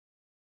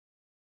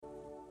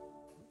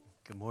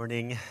Good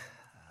morning,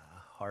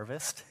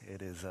 Harvest.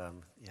 It is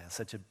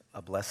such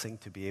a blessing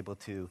to be able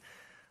to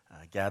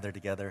gather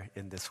together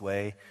in this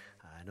way.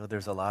 I know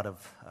there's a lot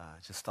of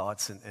just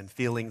thoughts and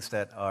feelings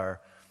that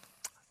are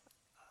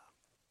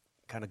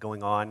kind of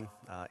going on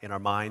in our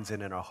minds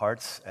and in our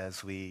hearts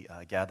as we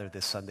gather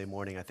this Sunday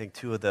morning. I think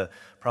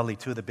probably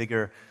two of the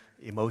bigger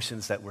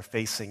emotions that we're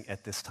facing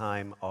at this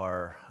time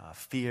are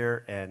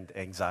fear and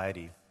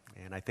anxiety.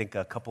 And I think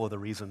a couple of the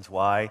reasons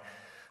why,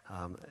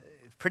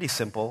 pretty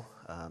simple.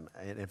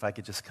 And if I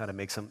could just kind of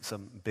make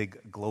some big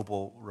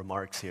global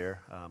remarks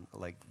here,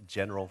 like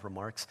general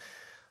remarks.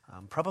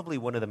 Probably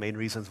one of the main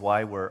reasons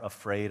why we're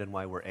afraid and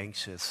why we're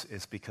anxious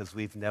is because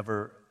we've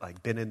never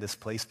been in this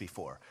place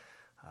before.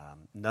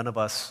 None of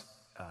us,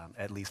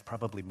 at least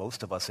probably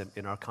most of us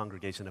in our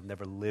congregation, have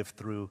never lived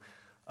through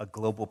a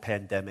global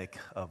pandemic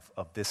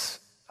of this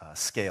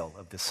scale,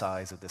 of this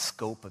size, of this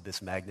scope, of this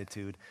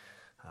magnitude.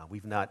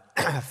 We've not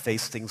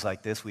faced things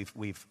like this.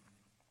 We've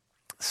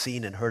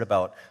seen and heard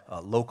about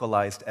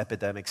localized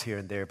epidemics here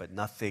and there, but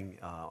nothing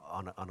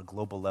on a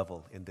global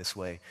level in this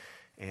way.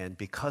 And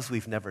because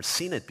we've never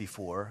seen it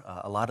before,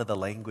 a lot of the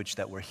language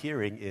that we're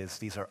hearing is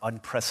these are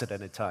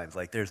unprecedented times.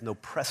 Like there's no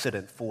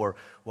precedent for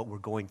what we're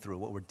going through,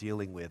 what we're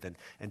dealing with.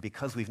 And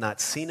because we've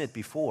not seen it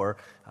before,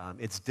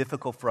 it's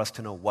difficult for us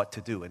to know what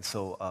to do. And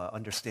so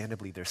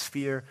understandably, there's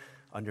fear.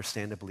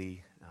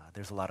 Understandably,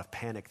 there's a lot of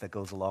panic that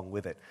goes along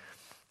with it.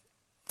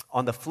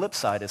 On the flip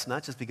side, it's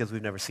not just because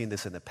we've never seen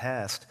this in the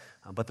past,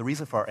 but the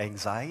reason for our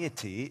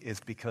anxiety is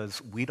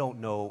because we don't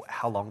know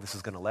how long this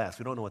is going to last.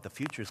 We don't know what the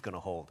future is going to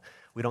hold.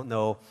 We don't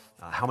know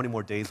how many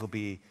more days we'll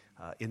be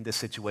in this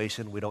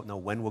situation. We don't know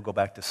when we'll go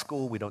back to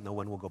school. We don't know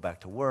when we'll go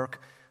back to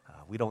work.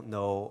 We don't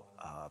know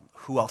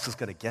who else is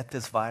going to get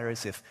this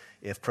virus.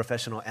 If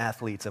professional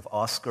athletes, if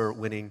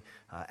Oscar-winning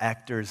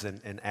actors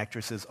and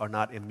actresses are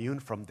not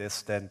immune from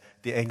this, then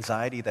the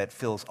anxiety that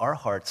fills our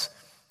hearts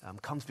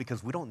comes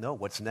because we don't know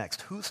what's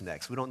next. Who's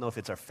next? We don't know if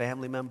it's our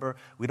family member.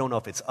 We don't know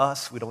if it's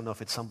us. We don't know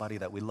if it's somebody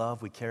that we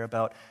love, we care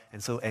about.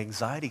 And so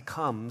anxiety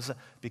comes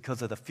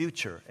because of the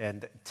future.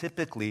 And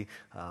typically,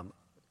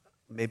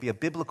 maybe a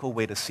biblical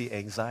way to see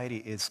anxiety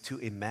is to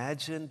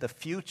imagine the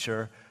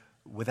future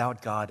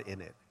without God in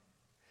it.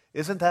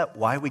 Isn't that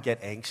why we get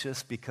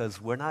anxious?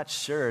 Because we're not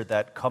sure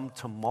that come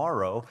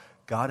tomorrow,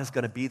 God is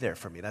going to be there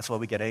for me. That's why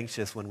we get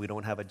anxious when we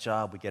don't have a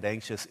job. We get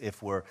anxious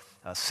if we're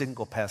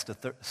single past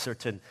a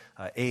certain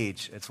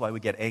age. It's why we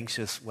get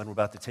anxious when we're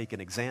about to take an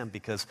exam,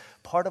 because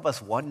part of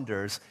us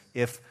wonders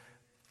if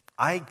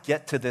I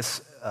get to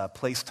this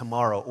place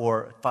tomorrow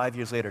or 5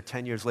 years later,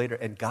 10 years later,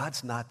 and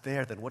God's not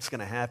there, then what's going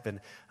to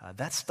happen?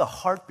 That's the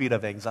heartbeat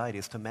of anxiety,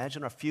 is to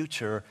imagine our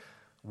future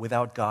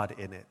without God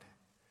in it.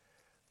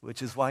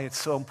 Which is why it's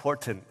so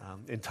important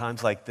in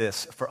times like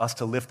this for us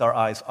to lift our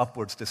eyes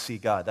upwards to see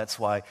God. That's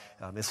why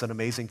it's an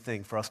amazing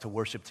thing for us to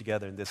worship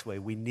together in this way.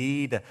 We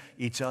need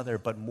each other,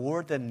 but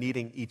more than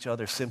needing each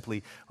other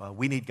simply,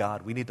 we need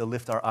God. We need to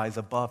lift our eyes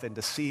above and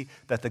to see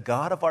that the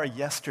God of our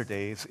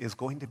yesterdays is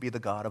going to be the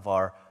God of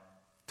our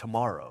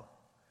tomorrow.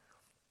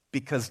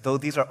 Because though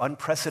these are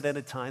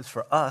unprecedented times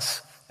for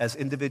us as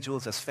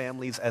individuals, as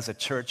families, as a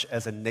church,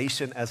 as a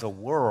nation, as a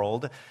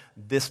world,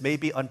 this may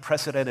be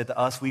unprecedented to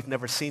us. We've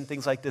never seen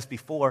things like this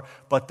before,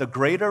 but the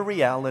greater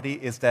reality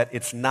is that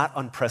it's not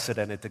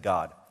unprecedented to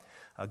God.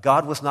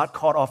 God was not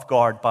caught off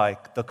guard by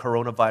the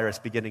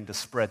coronavirus beginning to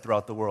spread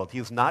throughout the world. He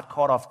was not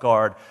caught off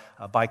guard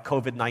by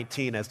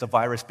COVID-19 as the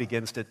virus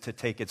begins to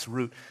take its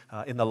root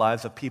in the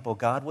lives of people.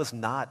 God was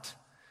not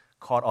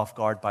caught off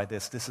guard by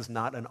this. This is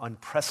not an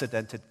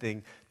unprecedented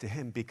thing to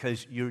him,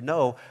 because you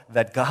know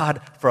that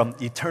God from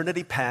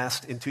eternity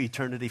past into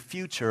eternity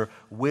future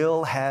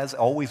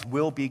always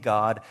will be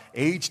God.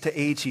 Age to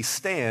age he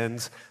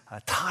stands.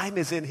 Time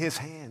is in his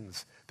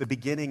hands, the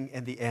beginning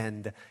and the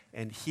end.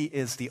 And he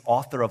is the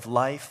author of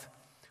life,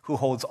 who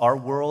holds our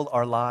world,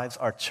 our lives,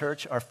 our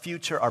church, our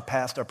future, our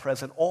past, our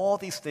present, all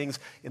these things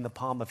in the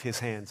palm of his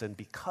hands. And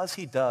because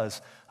he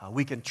does,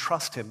 we can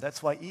trust him.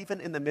 That's why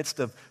even in the midst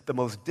of the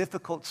most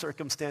difficult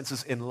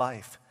circumstances in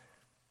life,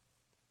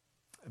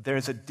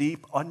 there's a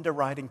deep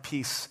underwriting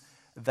peace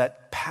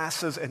that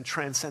passes and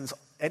transcends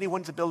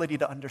anyone's ability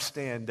to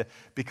understand,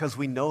 because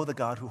we know the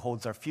God who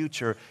holds our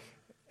future,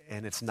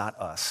 and it's not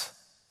us.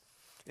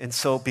 And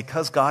so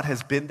because God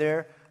has been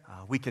there,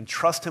 we can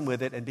trust him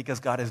with it, and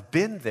because God has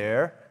been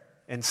there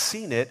and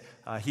seen it,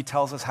 he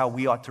tells us how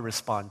we ought to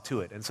respond to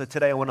it. And so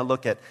today I want to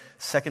look at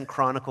 2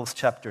 Chronicles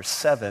chapter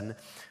 7.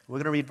 We're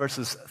going to read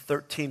verses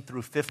 13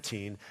 through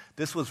 15.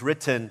 This was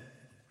written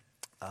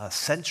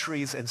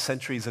centuries and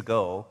centuries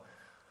ago,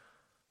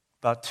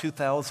 about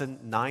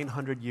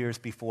 2,900 years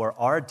before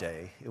our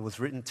day. It was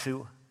written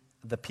to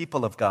the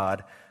people of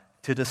God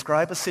to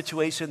describe a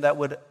situation that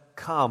would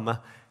come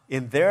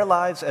in their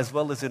lives as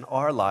well as in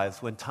our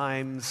lives when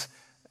times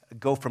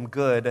go from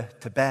good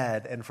to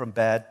bad and from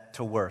bad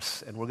to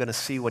worse. And we're going to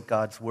see what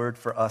God's word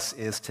for us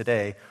is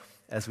today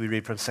as we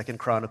read from 2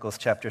 Chronicles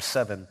chapter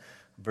 7,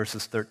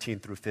 verses 13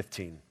 through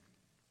 15.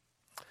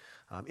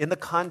 In the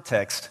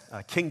context,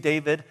 King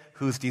David,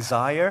 whose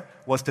desire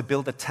was to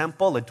build a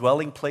temple, a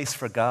dwelling place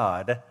for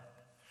God,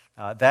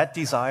 that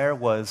desire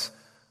was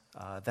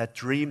that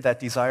dream,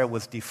 that desire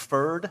was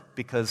deferred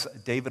because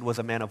David was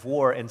a man of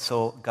war, and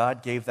so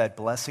God gave that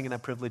blessing and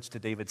that privilege to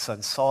David's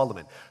son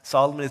Solomon.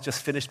 Solomon has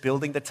just finished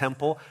building the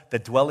temple, the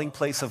dwelling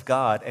place of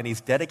God, and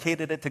he's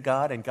dedicated it to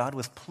God, and God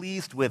was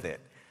pleased with it,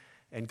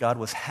 and God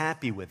was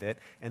happy with it.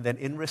 And then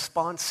in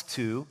response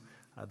to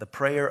the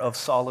prayer of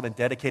Solomon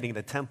dedicating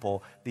the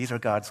temple, these are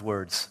God's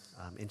words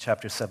in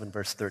chapter 7,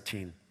 verse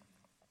 13.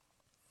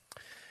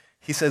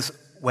 He says,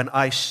 "When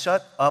I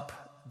shut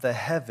up the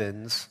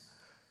heavens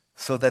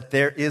so that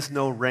there is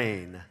no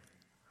rain,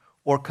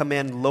 or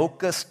command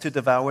locusts to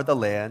devour the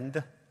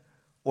land,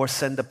 or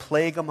send a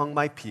plague among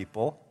my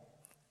people,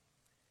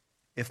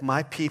 if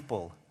my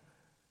people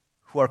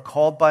who are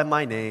called by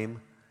my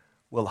name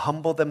will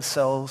humble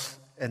themselves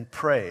and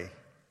pray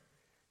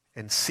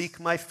and seek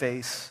my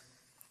face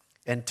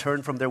and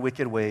turn from their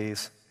wicked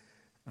ways,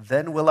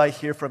 then will I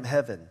hear from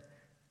heaven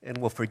and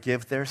will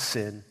forgive their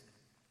sin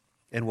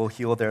and will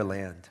heal their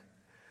land.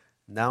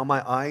 Now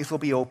my eyes will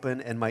be open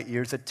and my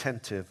ears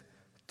attentive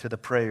to the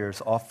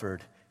prayers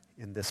offered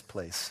in this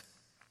place."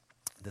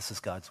 This is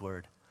God's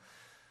word.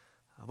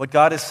 What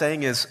God is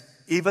saying is,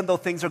 even though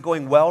things are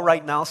going well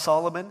right now,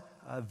 Solomon,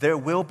 there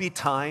will be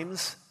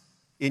times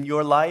in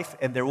your life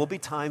and there will be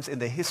times in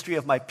the history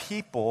of my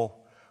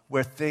people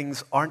where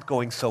things aren't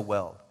going so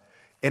well.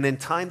 And in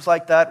times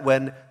like that,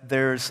 when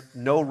there's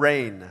no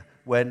rain,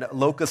 when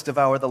locusts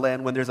devour the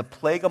land, when there's a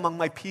plague among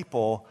my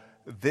people,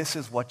 this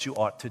is what you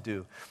ought to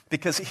do.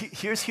 Because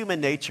here's human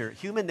nature.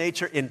 Human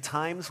nature in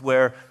times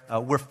where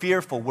we're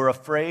fearful, we're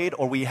afraid,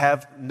 or we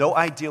have no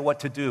idea what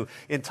to do.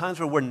 In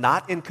times where we're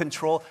not in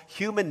control,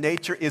 human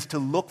nature is to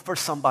look for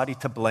somebody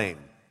to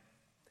blame.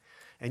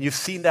 And you've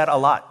seen that a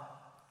lot.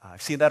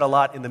 I've seen that a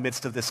lot in the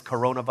midst of this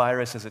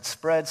coronavirus as it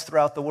spreads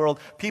throughout the world.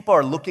 People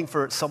are looking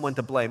for someone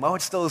to blame. Oh,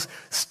 it's those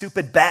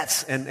stupid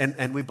bats,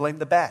 and we blame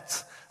the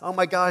bats. Oh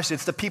my gosh,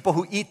 it's the people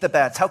who eat the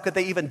bats. How could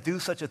they even do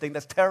such a thing?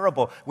 That's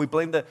terrible. We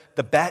blame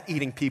the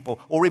bat-eating people,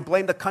 or we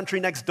blame the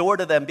country next door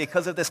to them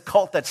because of this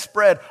cult that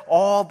spread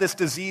all this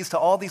disease to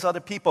all these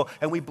other people,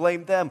 and we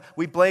blame them.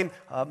 We blame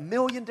a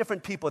million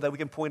different people that we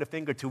can point a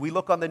finger to. We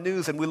look on the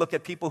news and we look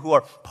at people who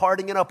are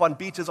partying it up on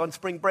beaches on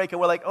spring break,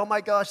 and we're like, oh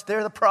my gosh,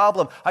 they're the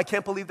problem. I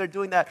can't believe they're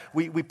doing that.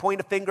 We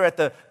point a finger at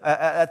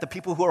the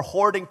people who are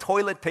hoarding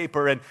toilet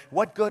paper, and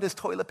what good is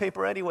toilet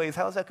paper anyways?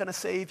 How is that going to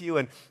save you?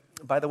 And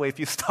by the way, if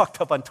you stocked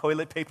up on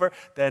toilet paper,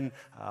 then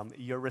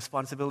your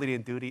responsibility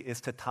and duty is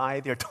to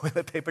tithe your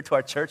toilet paper to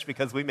our church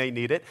because we may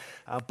need it.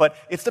 But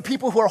it's the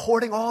people who are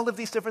hoarding all of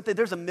these different things.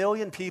 There's a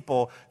million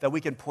people that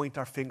we can point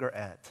our finger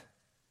at.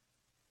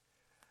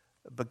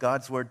 But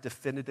God's word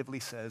definitively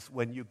says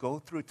when you go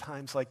through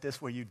times like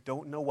this where you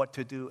don't know what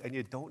to do and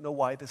you don't know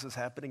why this is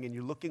happening and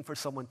you're looking for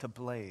someone to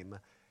blame,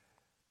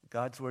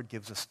 God's word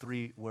gives us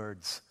three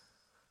words,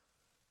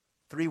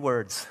 three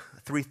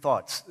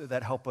thoughts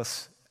that help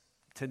us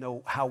to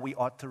know how we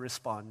ought to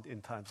respond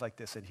in times like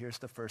this. And here's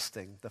the first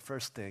thing. The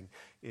first thing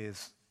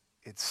is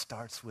it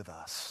starts with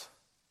us.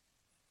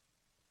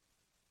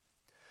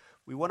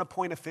 We want to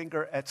point a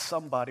finger at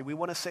somebody. We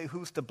want to say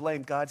who's to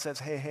blame. God says,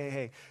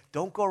 hey,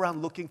 don't go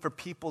around looking for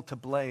people to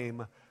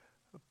blame,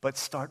 but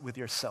start with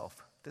yourself.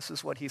 This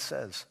is what he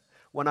says.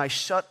 When I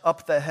shut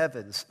up the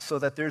heavens so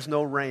that there's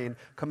no rain,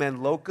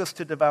 command locusts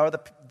to devour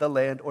the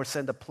land, or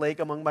send a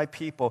plague among my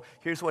people.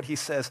 Here's what he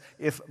says.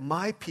 If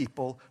my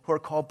people who are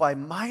called by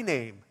my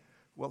name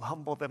will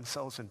humble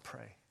themselves and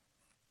pray.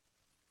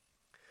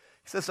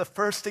 He says the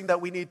first thing that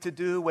we need to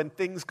do when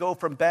things go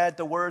from bad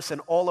to worse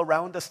and all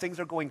around us things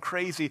are going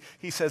crazy,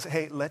 he says,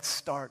 hey, let's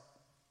start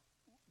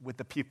with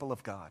the people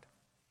of God.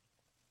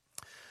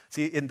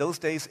 See, in those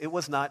days, it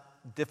was not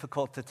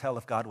difficult to tell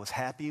if God was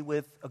happy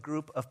with a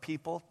group of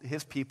people,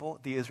 his people,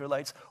 the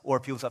Israelites, or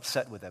if he was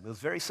upset with them. It was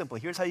very simple.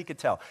 Here's how you could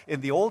tell.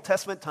 In the Old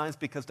Testament times,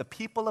 because the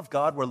people of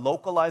God were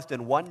localized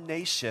in one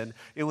nation,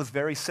 it was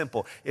very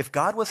simple. If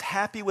God was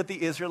happy with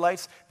the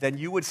Israelites, then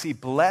you would see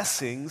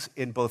blessings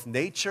in both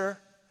nature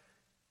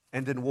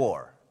and in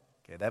war.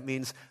 Okay, that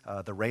means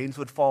the rains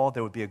would fall,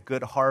 there would be a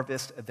good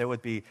harvest,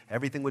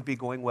 everything would be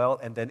going well,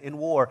 and then in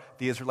war,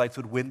 the Israelites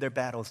would win their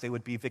battles. They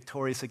would be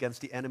victorious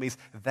against the enemies.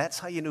 That's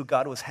how you knew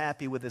God was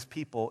happy with his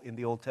people in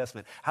the Old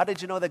Testament. How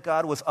did you know that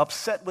God was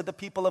upset with the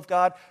people of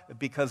God?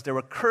 Because there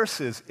were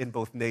curses in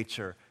both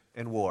nature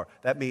and war.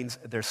 That means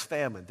there's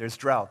famine, there's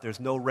drought, there's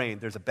no rain,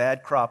 there's a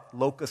bad crop,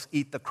 locusts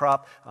eat the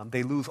crop,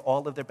 they lose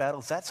all of their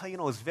battles. That's how you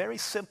know it was very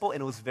simple and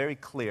it was very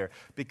clear.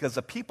 Because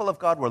the people of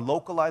God were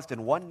localized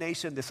in one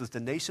nation, this is the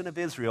nation of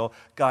Israel.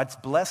 God's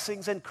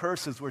blessings and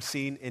curses were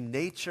seen in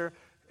nature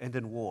and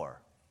in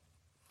war.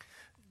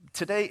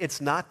 Today, it's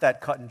not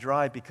that cut and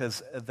dry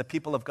because the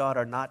people of God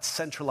are not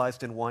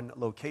centralized in one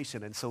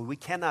location. And so we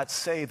cannot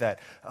say that,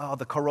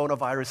 the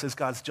coronavirus is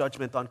God's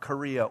judgment on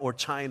Korea or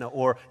China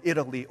or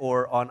Italy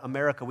or on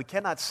America. We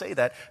cannot say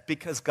that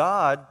because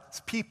God's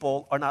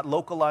people are not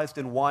localized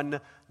in one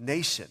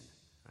nation.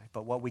 Right?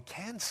 But what we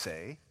can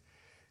say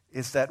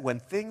is that when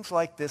things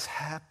like this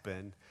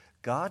happen,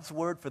 God's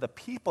word for the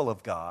people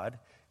of God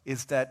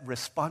is that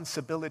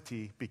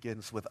responsibility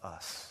begins with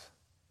us.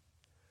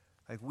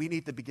 Like, we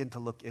need to begin to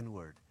look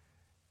inward,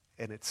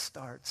 and it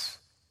starts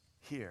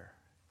here.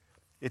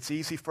 It's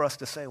easy for us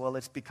to say, well,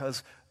 it's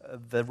because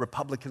the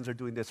Republicans are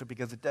doing this, or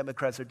because the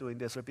Democrats are doing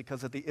this, or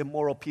because of the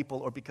immoral people,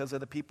 or because of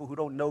the people who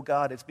don't know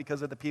God. It's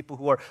because of the people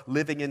who are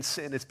living in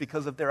sin. It's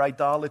because of their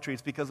idolatry.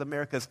 It's because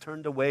America has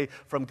turned away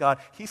from God.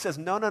 He says,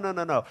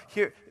 no.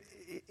 Here,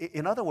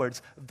 in other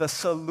words, the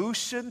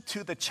solution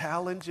to the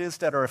challenges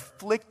that are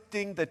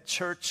afflicting the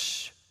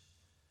church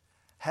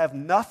have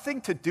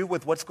nothing to do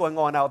with what's going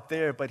on out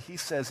there, but he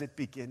says it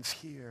begins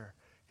here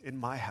in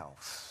my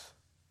house.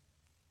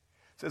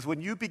 Says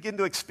when you begin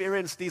to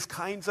experience these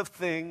kinds of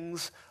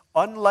things,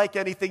 unlike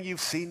anything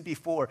you've seen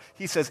before,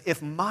 he says,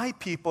 if my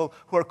people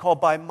who are called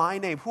by my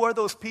name, who are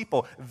those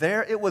people?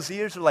 There it was the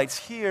Israelites.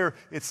 Here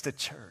it's the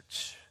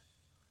church.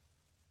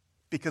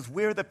 Because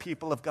we're the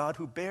people of God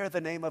who bear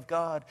the name of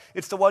God.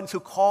 It's the ones who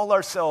call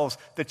ourselves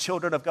the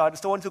children of God.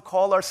 It's the ones who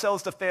call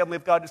ourselves the family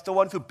of God. It's the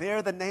ones who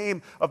bear the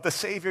name of the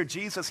Savior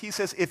Jesus. He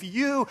says,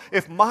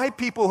 if my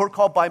people who are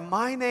called by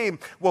my name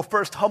will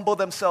first humble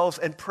themselves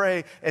and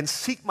pray and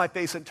seek my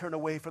face and turn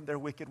away from their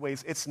wicked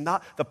ways,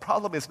 the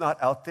problem is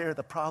not out there.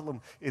 The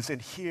problem is in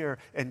here,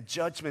 and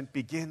judgment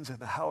begins in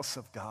the house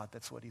of God.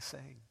 That's what he's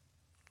saying.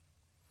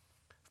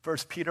 1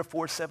 Peter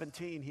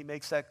 4:17, he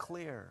makes that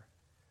clear.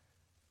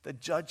 The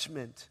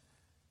judgment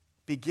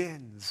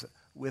begins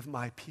with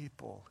my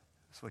people,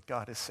 is what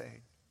God is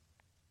saying.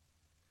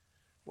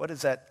 What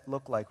does that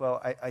look like? Well,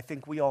 I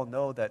think we all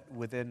know that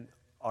within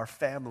our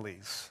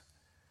families,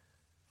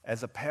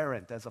 as a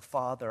parent, as a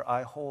father,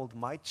 I hold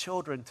my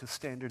children to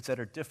standards that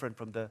are different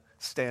from the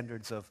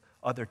standards of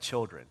other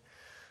children.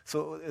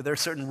 So there are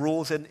certain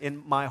rules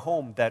in my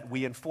home that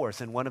we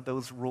enforce, and one of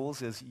those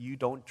rules is you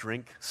don't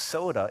drink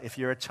soda if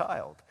you're a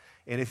child.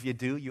 And if you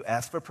do, you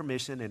ask for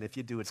permission, and if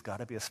you do, it's got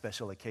to be a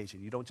special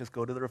occasion. You don't just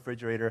go to the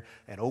refrigerator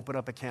and open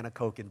up a can of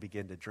Coke and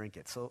begin to drink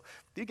it. So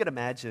you can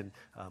imagine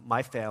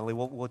my family,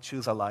 we'll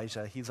choose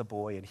Elijah. He's a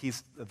boy, and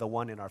he's the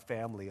one in our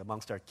family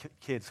amongst our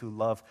kids who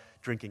love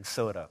drinking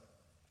soda.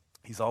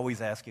 He's always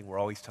asking, we're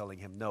always telling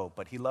him no,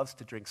 but he loves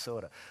to drink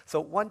soda.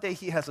 So one day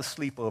he has a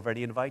sleepover, and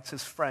he invites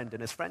his friend,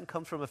 and his friend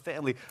comes from a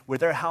family where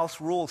their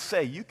house rules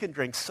say you can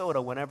drink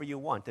soda whenever you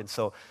want. And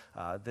so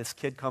this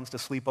kid comes to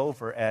sleep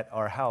over at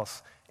our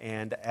house,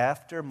 and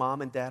after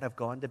mom and dad have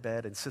gone to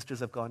bed and sisters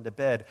have gone to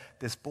bed,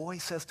 this boy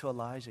says to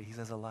Elijah, he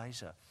says,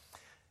 Elijah,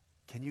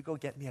 can you go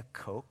get me a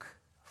Coke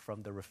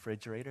from the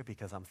refrigerator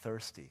because I'm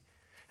thirsty?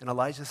 And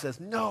Elijah says,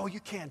 no, you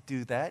can't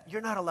do that.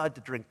 You're not allowed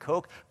to drink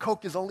Coke.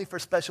 Coke is only for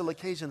special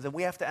occasions, and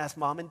we have to ask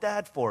mom and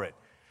dad for it.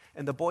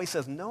 And the boy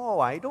says, no,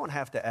 I don't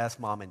have to ask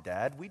mom and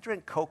dad. We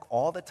drink Coke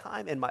all the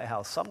time in my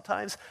house.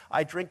 Sometimes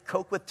I drink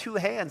Coke with two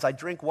hands. I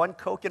drink one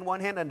Coke in one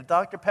hand and a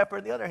Dr. Pepper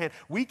in the other hand.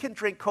 We can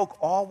drink Coke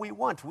all we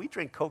want. We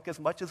drink Coke as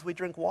much as we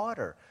drink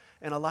water.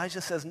 And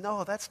Elijah says,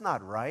 no, that's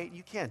not right.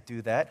 You can't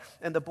do that.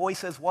 And the boy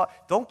says, well,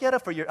 don't get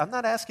it I'm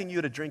not asking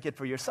you to drink it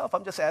for yourself.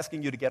 I'm just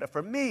asking you to get it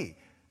for me.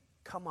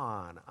 Come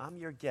on, I'm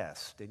your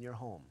guest in your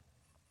home.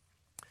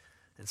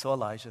 And so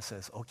Elijah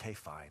says, okay,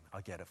 fine,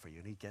 I'll get it for you.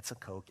 And he gets a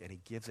Coke and he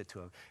gives it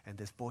to him. And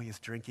this boy is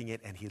drinking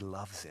it and he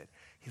loves it.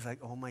 He's like,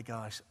 oh my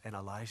gosh, and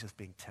Elijah's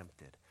being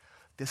tempted.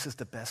 This is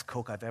the best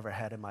Coke I've ever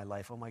had in my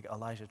life. Oh my God,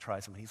 Elijah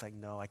tries him. And he's like,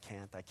 no, I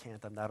can't,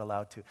 I'm not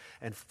allowed to.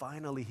 And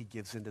finally he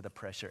gives into the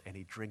pressure and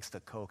he drinks the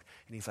Coke.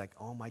 And he's like,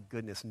 oh my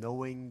goodness,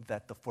 knowing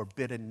that the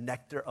forbidden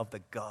nectar of the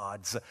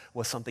gods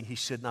was something he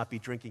should not be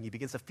drinking, he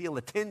begins to feel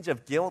a tinge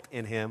of guilt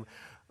in him.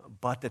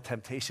 But the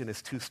temptation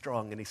is too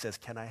strong, and he says,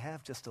 can I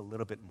have just a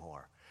little bit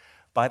more?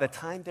 By the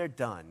time they're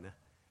done,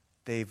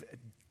 they've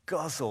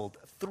guzzled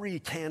 3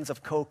 cans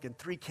of Coke and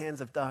 3 cans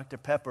of Dr.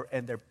 Pepper,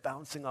 and they're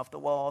bouncing off the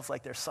walls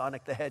like they're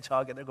Sonic the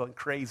Hedgehog, and they're going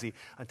crazy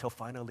until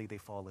finally they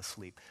fall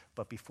asleep.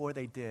 But before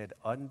they did,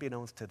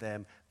 unbeknownst to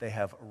them, they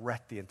have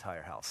wrecked the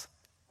entire house.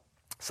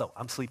 So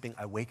I'm sleeping,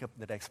 I wake up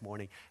the next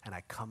morning, and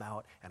I come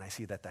out, and I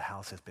see that the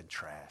house has been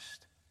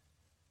trashed.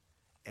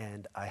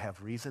 And I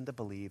have reason to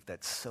believe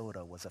that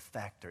soda was a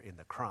factor in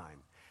the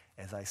crime,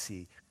 as I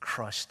see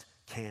crushed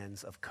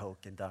cans of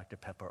Coke and Dr.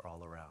 Pepper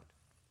all around.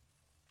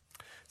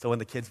 So when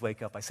the kids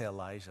wake up, I say,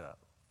 Elijah,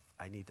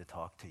 I need to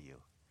talk to you.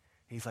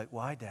 He's like,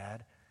 why,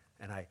 Dad?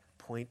 And I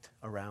point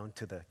around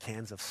to the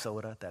cans of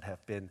soda that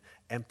have been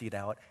emptied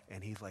out,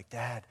 and he's like,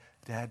 Dad,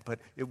 but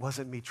it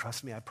wasn't me.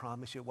 Trust me, I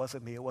promise you, it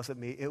wasn't me.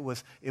 It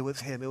was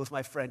him. It was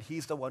my friend.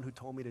 He's the one who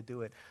told me to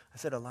do it. I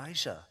said,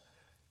 Elijah,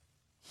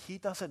 he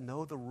doesn't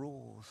know the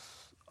rules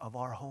of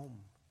our home.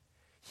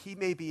 He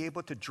may be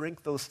able to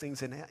drink those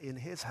things in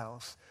his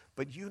house,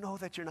 but you know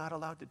that you're not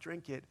allowed to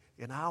drink it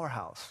in our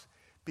house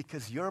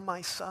because you're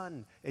my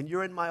son and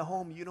you're in my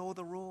home. You know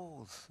the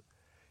rules.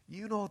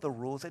 You know the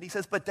rules. And he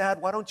says, but Dad,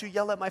 why don't you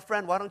yell at my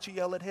friend? Why don't you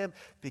yell at him?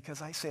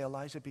 Because I say,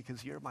 Elijah,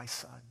 because you're my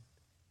son.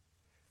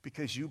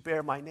 Because you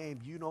bear my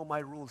name. You know my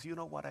rules. You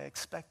know what I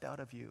expect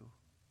out of you.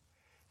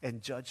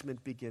 And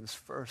judgment begins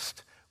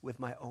first with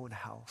my own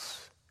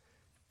house.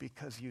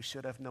 Because you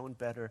should have known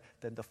better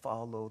than to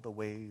follow the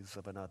ways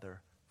of another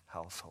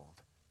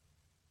household.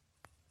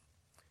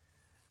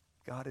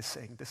 God is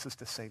saying this is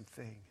the same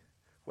thing.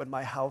 When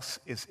my house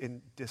is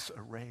in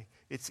disarray,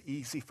 it's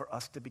easy for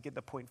us to begin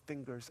to point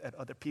fingers at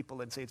other people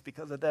and say, it's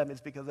because of them,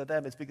 it's because of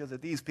them, it's because of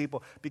these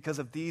people, because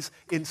of these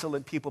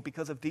insolent people,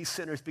 because of these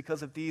sinners,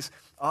 because of these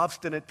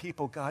obstinate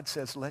people. God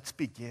says, let's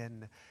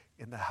begin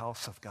in the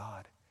house of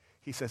God.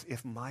 He says,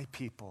 if my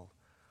people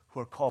who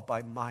are called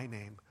by my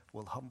name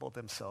will humble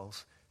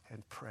themselves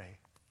and pray.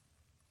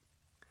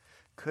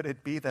 Could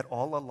it be that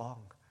all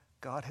along,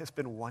 God has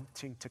been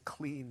wanting to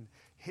clean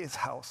his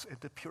house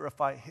and to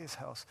purify his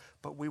house,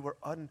 but we were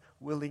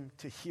unwilling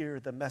to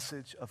hear the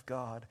message of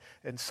God.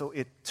 And so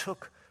it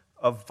took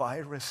a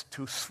virus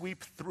to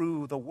sweep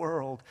through the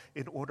world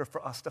in order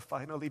for us to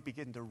finally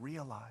begin to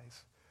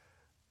realize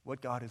what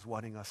God is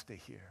wanting us to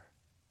hear.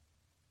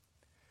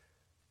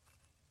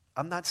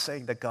 I'm not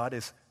saying that God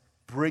is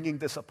bringing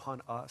this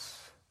upon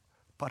us,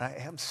 but I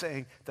am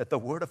saying that the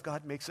Word of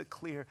God makes it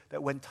clear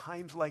that when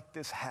times like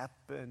this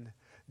happen,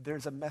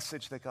 there's a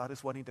message that God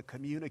is wanting to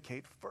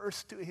communicate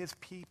first to his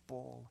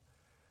people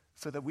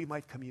so that we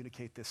might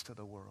communicate this to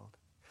the world.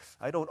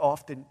 I don't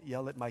often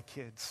yell at my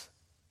kids.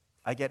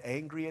 I get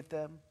angry at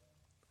them.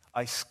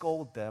 I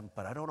scold them,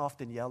 but I don't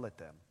often yell at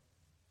them.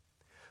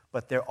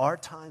 But there are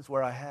times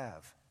where I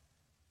have.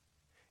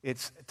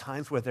 It's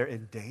times where they're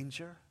in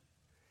danger.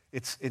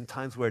 It's in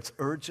times where it's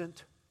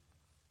urgent.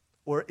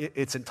 Or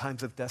it's in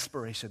times of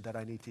desperation that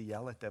I need to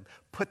yell at them.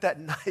 Put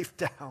that knife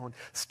down.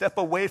 Step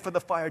away from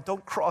the fire.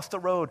 Don't cross the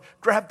road.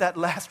 Grab that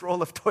last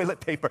roll of toilet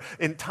paper.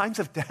 In times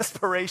of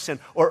desperation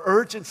or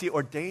urgency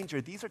or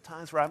danger, these are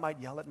times where I might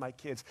yell at my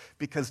kids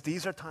because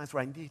these are times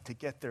where I need to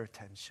get their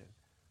attention.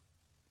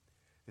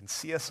 And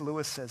C.S.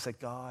 Lewis says that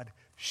God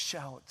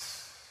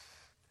shouts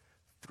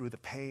through the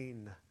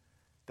pain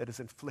that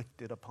is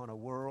inflicted upon a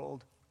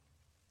world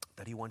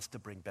that he wants to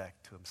bring back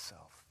to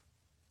himself.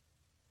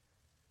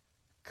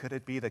 Could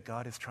it be that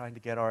God is trying to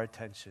get our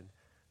attention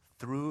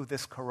through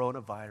this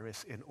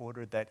coronavirus in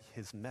order that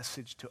his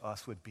message to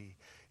us would be,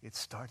 it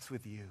starts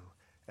with you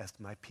as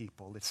my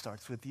people. It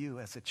starts with you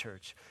as a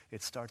church.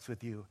 It starts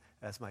with you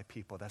as my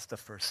people. That's the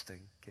first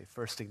thing, okay,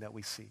 first thing that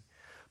we see.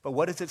 But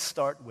what does it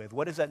start with?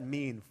 What does that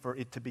mean for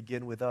it to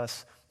begin with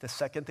us? The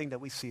second thing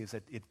that we see is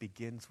that it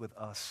begins with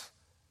us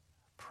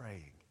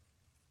praying.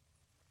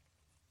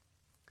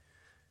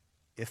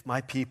 If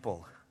my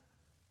people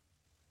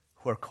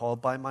who are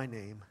called by my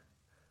name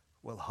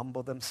will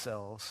humble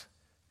themselves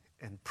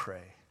and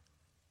pray.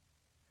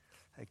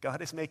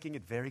 God is making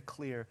it very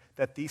clear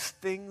that these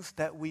things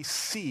that we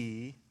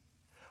see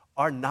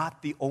are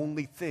not the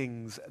only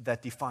things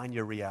that define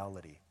your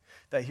reality.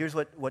 That here's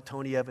what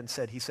Tony Evans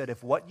said. He said,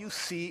 if what you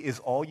see is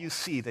all you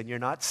see, then you're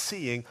not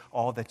seeing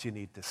all that you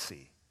need to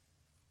see.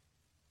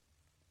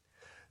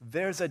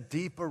 There's a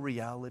deeper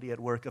reality at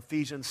work.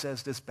 Ephesians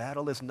says this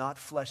battle is not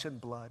flesh and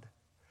blood.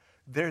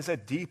 There's a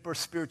deeper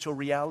spiritual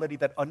reality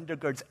that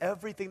undergirds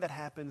everything that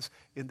happens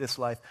in this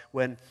life.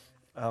 When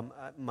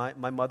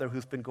my mother,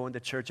 who's been going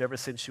to church ever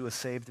since she was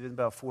saved, it's been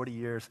about 40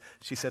 years,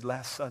 she said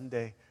last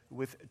Sunday,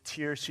 with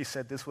tears, she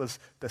said, this was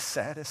the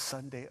saddest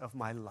Sunday of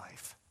my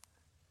life,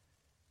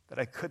 that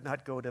I could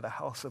not go to the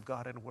house of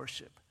God and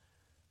worship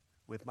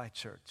with my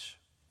church.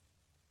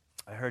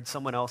 I heard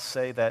someone else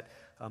say that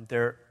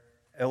their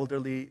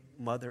elderly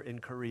mother in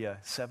Korea,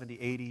 70,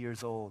 80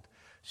 years old,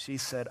 she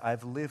said,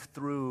 I've lived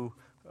through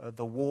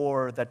the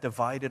war that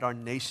divided our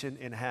nation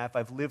in half.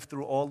 I've lived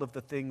through all of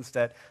the things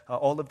that,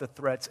 all of the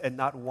threats, and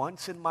not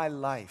once in my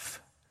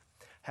life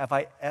have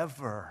I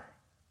ever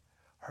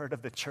heard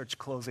of the church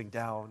closing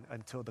down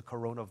until the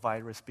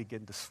coronavirus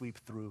began to sweep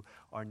through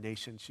our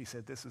nation. She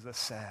said, this is a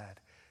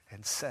sad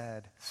and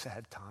sad,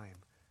 sad time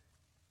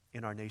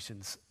in our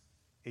nation's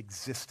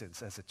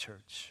existence as a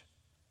church.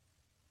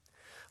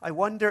 I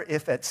wonder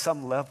if at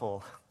some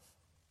level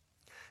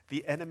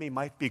the enemy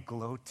might be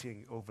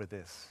gloating over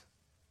this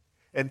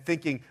and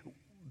thinking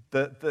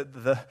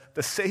the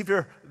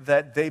Savior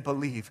that they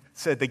believe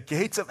said, the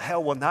gates of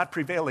hell will not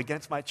prevail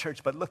against my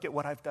church, but look at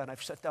what I've done.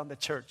 I've shut down the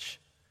church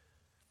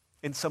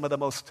in some of the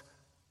most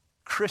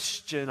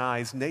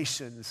Christianized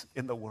nations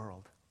in the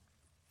world.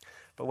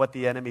 But what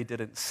the enemy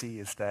didn't see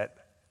is that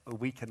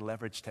we can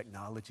leverage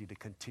technology to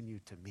continue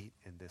to meet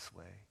in this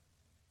way.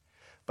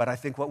 But I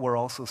think what we're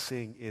also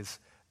seeing is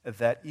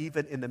that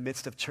even in the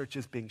midst of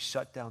churches being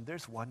shut down,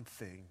 there's one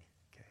thing.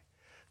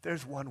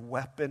 There's one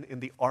weapon in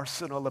the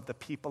arsenal of the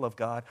people of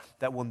God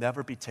that will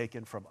never be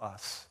taken from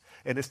us.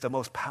 And it's the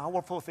most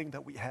powerful thing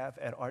that we have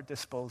at our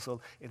disposal,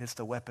 and it's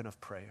the weapon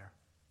of prayer.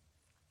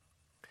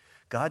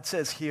 God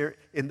says here,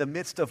 in the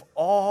midst of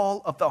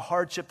all of the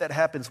hardship that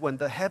happens, when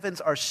the heavens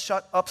are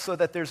shut up so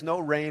that there's no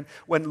rain,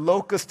 when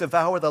locusts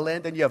devour the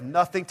land and you have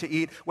nothing to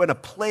eat, when a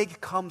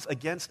plague comes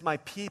against my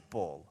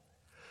people,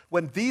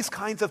 when these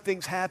kinds of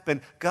things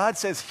happen, God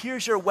says,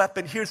 here's your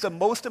weapon. Here's the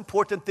most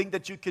important thing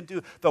that you can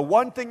do. The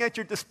one thing at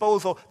your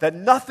disposal that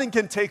nothing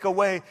can take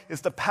away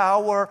is the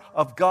power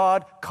of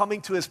God coming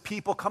to his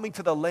people, coming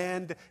to the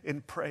land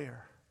in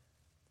prayer.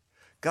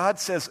 God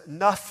says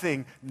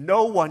nothing,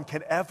 no one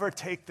can ever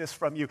take this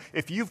from you.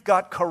 If you've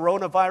got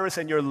coronavirus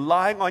and you're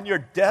lying on your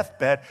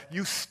deathbed,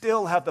 you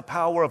still have the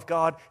power of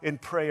God in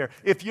prayer.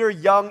 If you're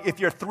young, if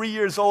you're 3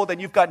 years old and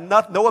you've got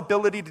no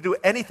ability to do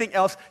anything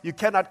else, you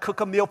cannot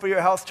cook a meal for your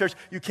house church,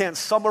 you can't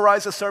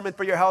summarize a sermon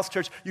for your house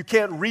church, you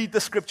can't read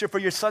the scripture for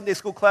your Sunday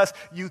school class,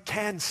 you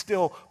can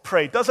still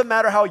pray. Doesn't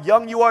matter how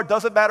young you are,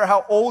 doesn't matter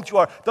how old you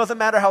are, doesn't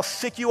matter how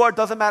sick you are,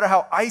 doesn't matter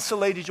how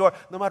isolated you are,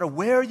 no matter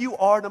where you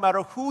are, no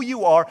matter who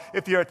you are,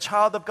 if you're a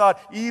child of God,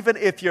 even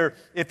if you're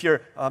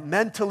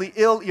mentally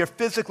ill, you're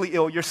physically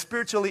ill, you're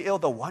spiritually ill,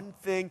 the one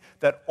thing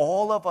that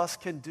all of us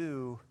can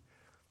do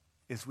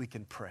is we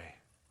can pray.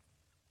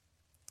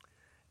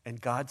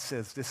 And God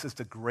says, this is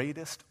the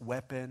greatest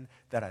weapon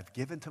that I've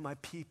given to my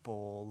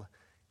people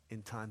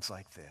in times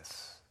like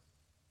this.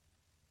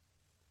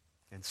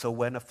 And so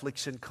when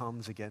affliction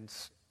comes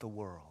against the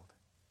world,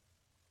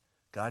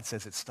 God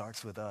says it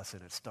starts with us,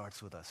 and it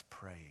starts with us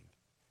praying.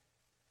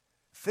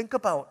 Think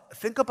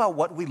about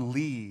what we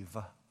leave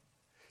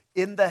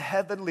in the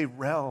heavenly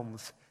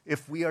realms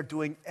if we are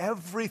doing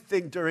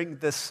everything during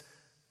this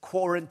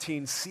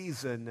quarantine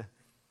season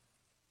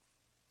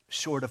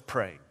short of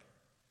praying.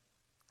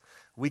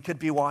 We could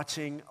be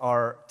watching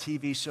our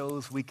TV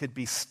shows. We could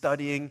be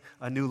studying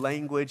a new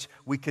language.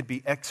 We could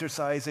be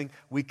exercising.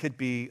 We could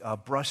be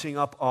brushing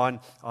up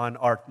on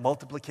our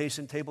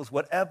multiplication tables.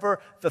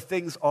 Whatever the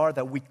things are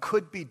that we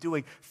could be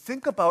doing,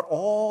 think about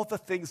all the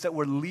things that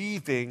we're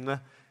leaving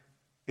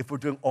if we're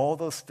doing all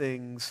those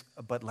things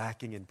but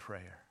lacking in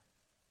prayer.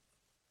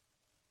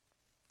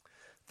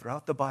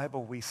 Throughout the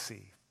Bible, we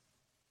see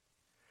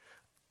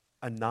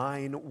a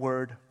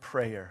 9-word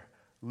prayer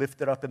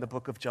lifted up in the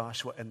book of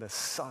Joshua, and the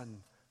sun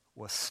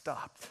was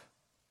stopped.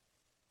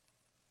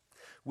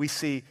 We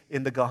see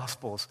in the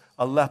Gospels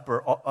a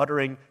leper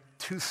uttering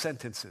 2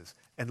 sentences,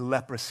 and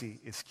leprosy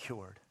is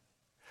cured.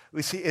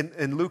 We see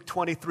in Luke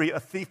 23 a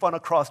thief on a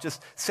cross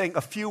just saying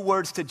a few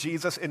words to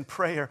Jesus in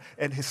prayer,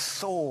 and his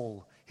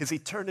soul, his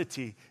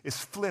eternity is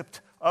flipped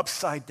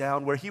upside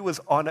down. Where he was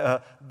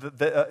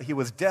he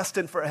was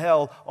destined for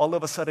hell, all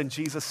of a sudden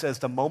Jesus says,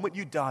 the moment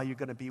you die, you're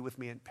going to be with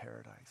me in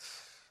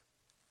paradise.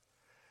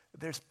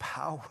 There's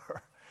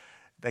power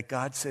that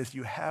God says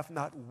you have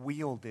not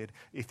wielded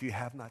if you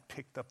have not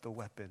picked up the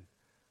weapon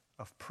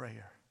of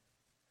prayer.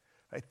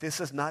 Right? This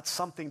is not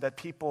something that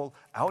people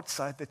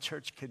outside the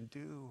church can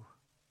do.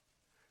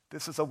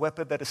 This is a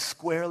weapon that has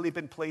squarely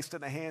been placed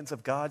in the hands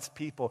of God's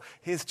people,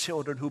 his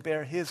children who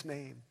bear his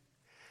name.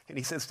 And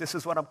he says, this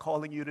is what I'm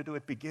calling you to do.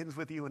 It begins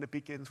with you, and it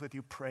begins with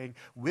you praying.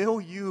 Will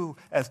you,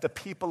 as the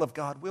people of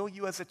God, will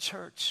you as a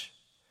church,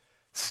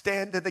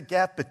 stand in the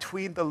gap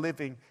between the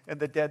living and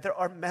the dead? There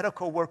are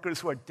medical workers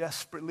who are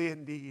desperately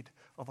in need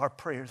of our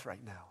prayers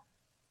right now.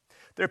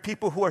 There are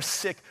people who are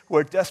sick who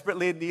are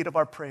desperately in need of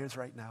our prayers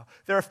right now.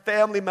 There are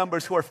family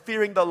members who are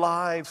fearing the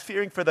lives,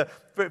 fearing for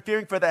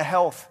the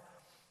health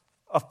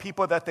of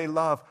people that they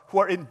love, who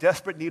are in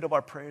desperate need of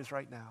our prayers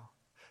right now.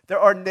 There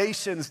are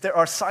nations, there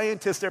are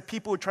scientists, there are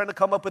people who are trying to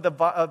come up with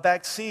a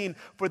vaccine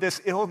for this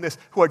illness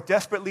who are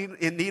desperately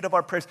in need of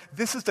our prayers.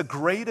 This is the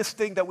greatest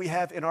thing that we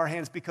have in our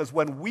hands, because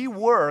when we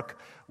work,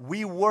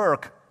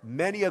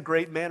 many a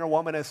great man or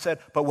woman has said,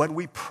 but when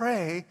we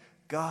pray,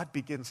 God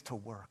begins to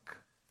work.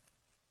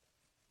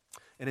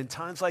 And in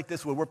times like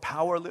this where we're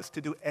powerless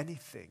to do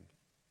anything,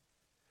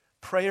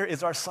 prayer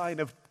is our sign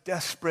of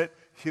desperate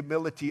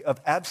humility, of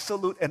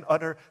absolute and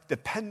utter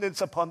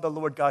dependence upon the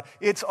Lord God.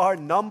 It's our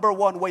number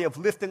one way of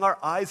lifting our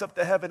eyes up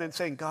to heaven and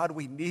saying, God,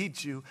 we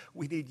need you.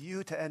 We need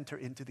you to enter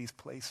into these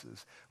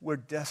places. We're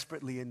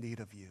desperately in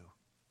need of you.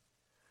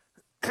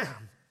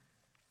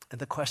 And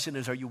the question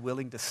is, are you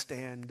willing to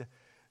stand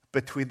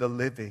between the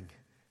living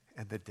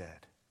and the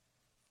dead?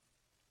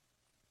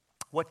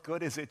 What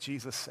good is it,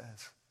 Jesus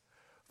says,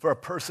 for a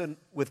person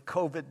with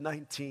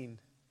COVID-19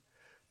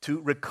 to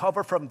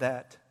recover from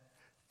that,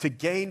 to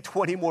gain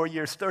 20 more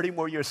years, 30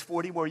 more years,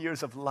 40 more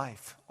years of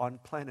life on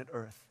planet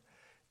Earth,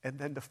 and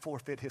then to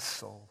forfeit his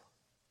soul?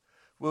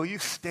 Will you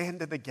stand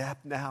in the gap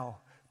now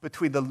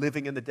between the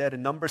living and the dead?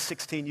 In Numbers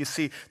 16, you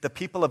see the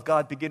people of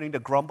God beginning to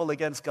grumble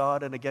against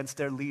God and against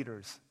their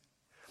leaders.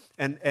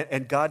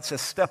 And God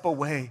says, step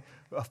away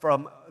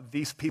from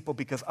these people,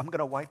 because I'm going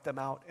to wipe them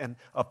out. And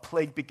a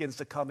plague begins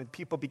to come, and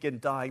people begin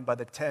dying by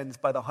the tens,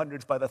 by the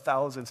hundreds, by the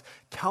thousands.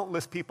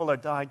 Countless people are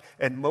dying.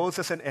 And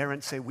Moses and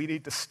Aaron say, we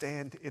need to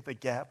stand in the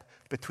gap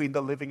between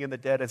the living and the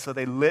dead. And so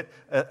they lit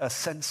a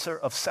censer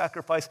of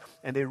sacrifice,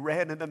 and they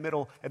ran in the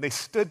middle, and they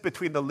stood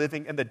between the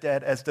living and the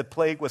dead as the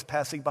plague was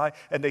passing by.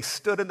 And they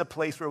stood in the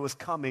place where it was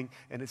coming,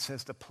 and it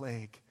says the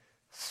plague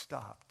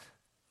stopped.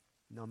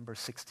 Numbers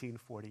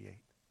 16:48.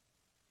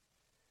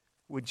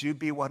 Would you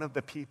be one of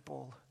the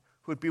people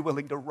who would be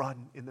willing to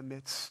run in the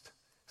midst,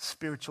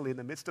 spiritually in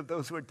the midst of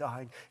those who are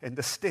dying, and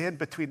to stand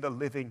between the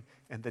living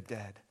and the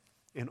dead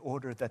in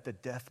order that the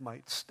death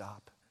might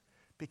stop?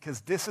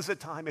 Because this is a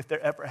time, if there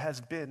ever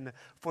has been,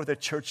 for the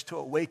church to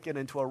awaken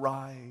and to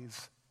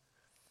arise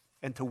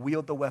and to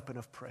wield the weapon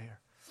of prayer.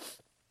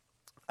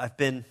 I've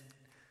been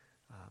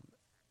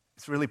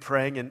really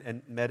praying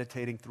and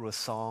meditating through a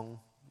song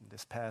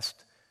this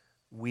past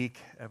week,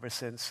 ever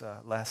since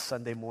last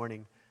Sunday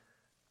morning.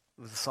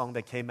 It was a song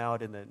that came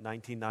out in the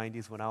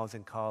 1990s when I was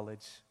in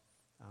college.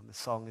 The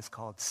song is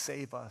called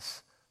 "Save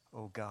Us,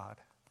 O God."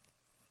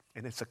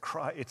 And it's a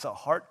cry, it's a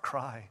heart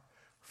cry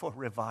for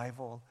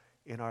revival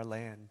in our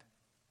land.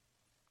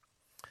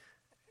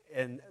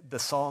 And the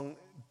song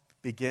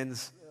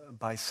begins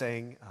by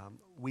saying,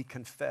 we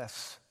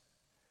confess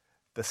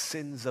the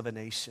sins of a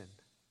nation.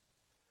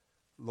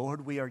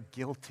 Lord, we are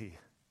guilty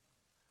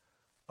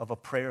of a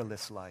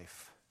prayerless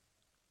life.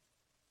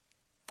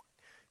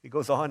 He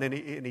goes on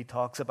and he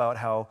talks about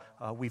how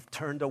we've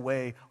turned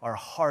away our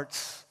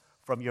hearts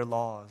from your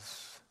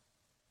laws.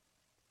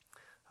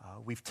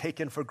 We've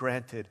taken for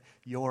granted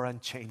your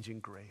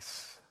unchanging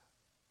grace.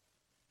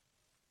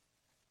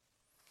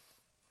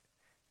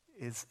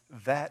 Is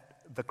that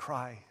the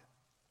cry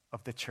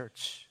of the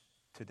church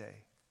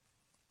today?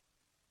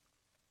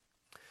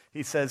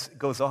 He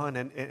goes on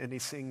and he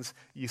sings,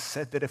 you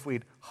said that if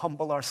we'd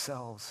humble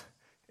ourselves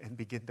and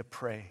begin to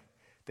pray,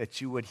 that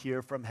you would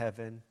hear from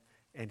heaven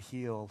and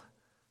heal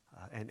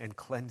and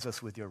cleanse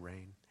us with your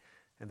rain.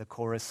 And the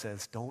chorus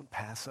says, don't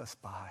pass us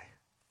by.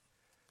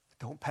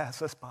 Don't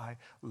pass us by.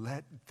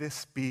 Let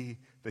this be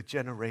the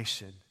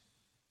generation.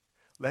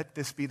 Let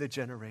this be the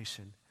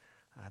generation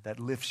that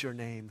lifts your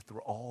name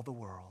through all the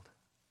world.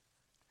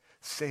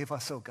 Save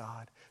us, O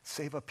God.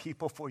 Save a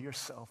people for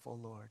yourself, O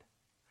Lord.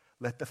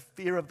 Let the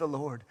fear of the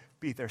Lord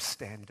be their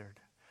standard.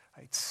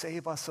 Right?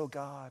 Save us, O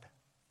God.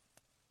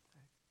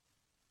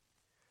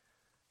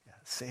 Yeah,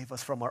 save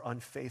us from our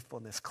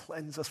unfaithfulness.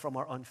 Cleanse us from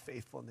our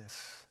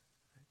unfaithfulness.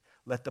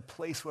 Let the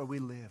place where we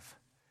live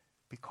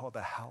be called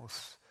a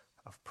house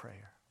of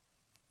prayer.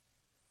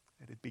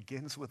 And it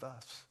begins with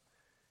us.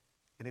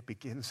 And it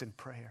begins in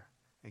prayer.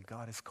 And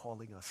God is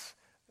calling us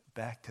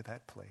back to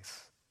that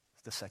place.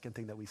 It's the second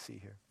thing that we see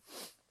here.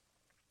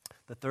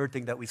 The third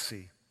thing that we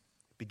see,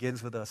 it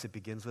begins with us, it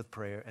begins with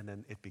prayer, and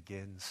then it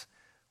begins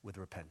with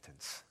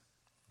repentance.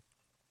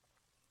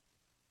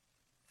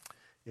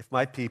 If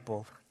my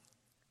people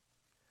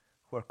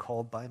who are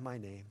called by my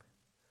name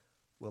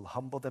will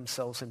humble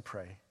themselves and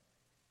pray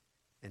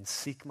and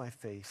seek my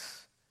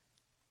face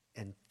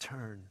and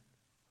turn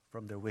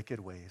from their wicked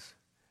ways,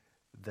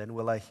 then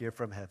will I hear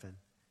from heaven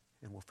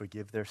and will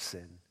forgive their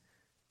sin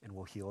and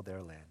will heal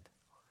their land.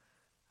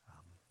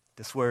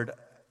 This word,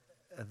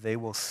 they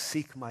will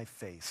seek my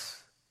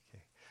face,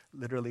 okay,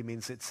 literally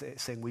means it's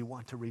saying we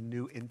want to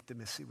renew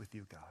intimacy with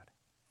you, God.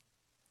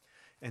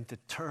 And to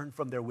turn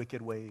from their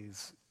wicked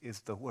ways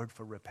is the word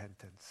for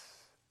repentance.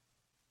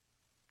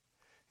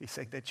 He's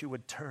saying that you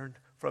would turn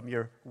from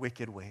your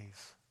wicked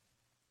ways.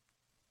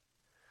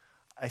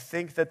 I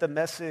think that the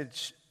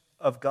message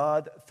of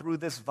God through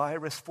this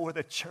virus for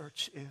the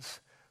church is,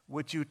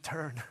 would you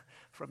turn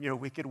from your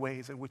wicked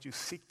ways and would you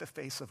seek the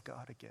face of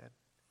God again?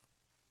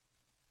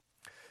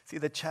 See,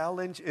 the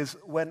challenge is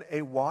when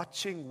a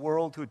watching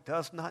world who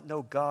does not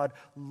know God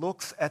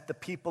looks at the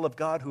people of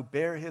God who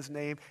bear his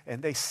name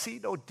and they see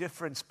no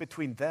difference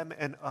between them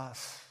and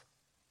us,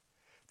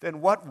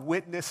 then what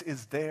witness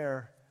is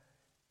there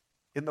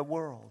in the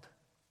world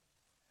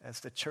as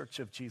the church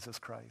of Jesus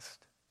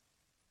Christ?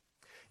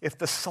 If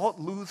the salt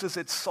loses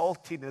its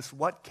saltiness,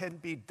 what can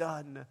be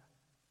done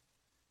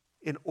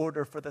in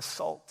order for the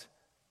salt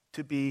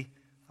to be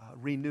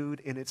renewed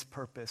in its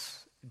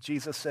purpose?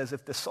 Jesus says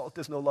if the salt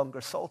is no longer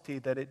salty,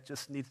 that it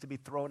just needs to be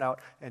thrown out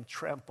and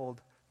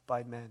trampled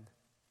by men.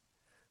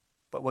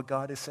 But what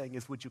God is saying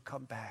is, would you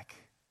come back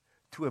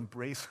to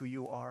embrace who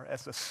you are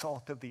as the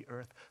salt of the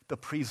earth, the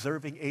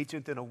preserving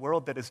agent in a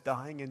world that is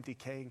dying and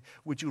decaying?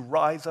 Would you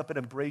rise up and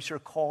embrace your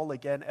call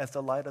again as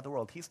the light of the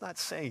world? He's not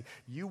saying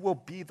you will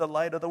be the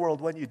light of the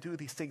world when you do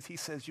these things. He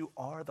says you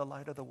are the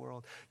light of the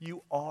world.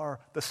 You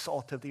are the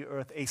salt of the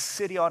earth. A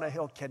city on a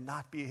hill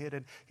cannot be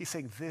hidden. He's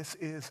saying this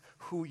is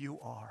who you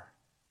are.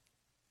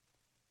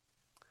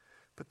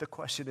 But the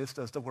question is,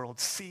 does the world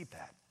see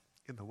that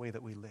in the way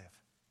that we live?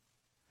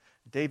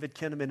 David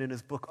Kinnaman in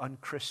his book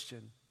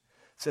Unchristian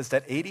says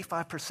that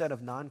 85%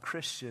 of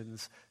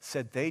non-Christians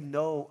said they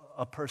know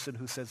a person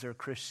who says they're a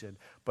Christian,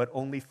 but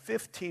only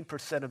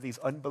 15% of these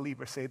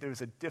unbelievers say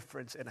there's a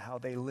difference in how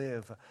they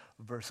live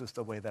versus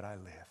the way that I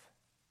live.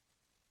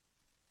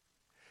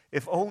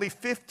 If only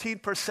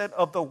 15%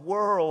 of the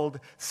world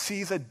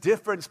sees a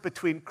difference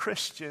between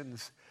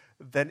Christians,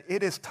 then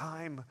it is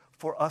time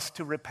for us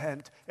to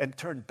repent and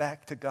turn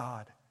back to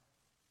God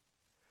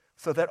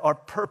so that our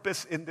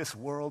purpose in this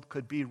world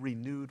could be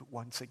renewed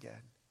once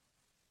again.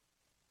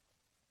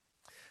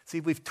 See,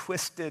 we've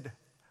twisted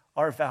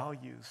our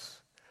values.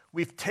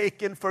 We've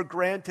taken for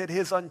granted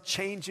his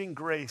unchanging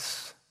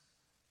grace.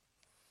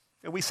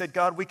 And we said,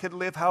 God, we can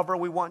live however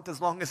we want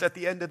as long as at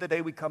the end of the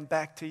day we come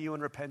back to you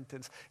in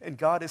repentance. And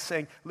God is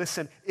saying,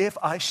 listen, if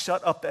I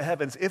shut up the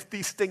heavens, if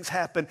these things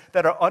happen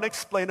that are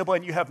unexplainable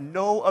and you have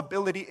no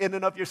ability in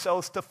and of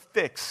yourselves to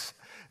fix,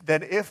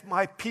 then if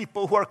my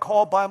people who are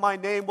called by my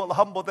name will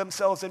humble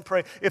themselves and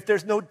pray, if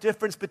there's no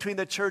difference between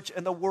the church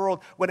and the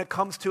world when it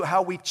comes to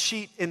how we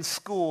cheat in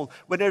school,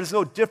 when there's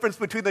no difference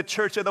between the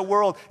church and the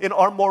world in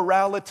our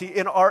morality,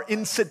 in our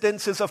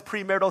incidences of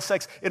premarital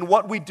sex, in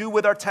what we do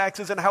with our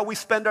taxes and how we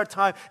spend our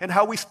time and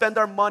how we spend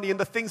our money and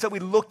the things that we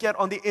look at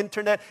on the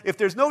internet, if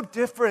there's no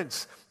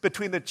difference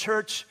between the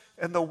church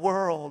and the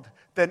world,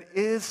 then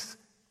is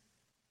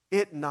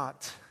it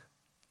not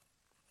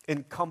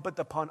incumbent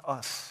upon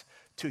us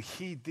to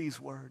heed these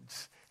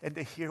words and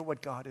to hear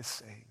what God is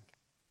saying?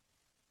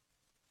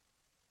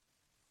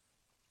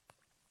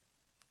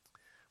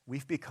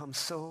 We've become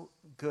so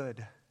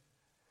good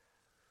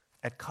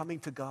at coming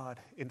to God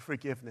in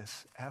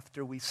forgiveness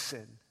after we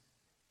sin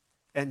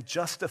and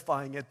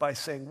justifying it by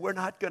saying, we're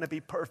not going to be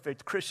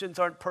perfect. Christians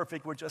aren't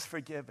perfect. We're just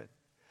forgiven.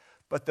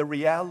 But the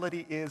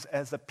reality is,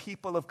 as the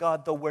people of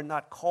God, though we're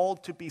not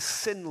called to be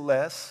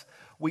sinless,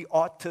 we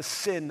ought to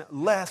sin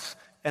less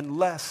and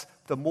less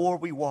the more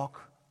we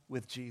walk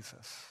with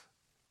Jesus.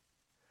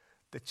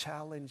 The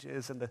challenge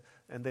is, and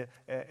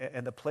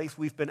the place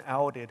we've been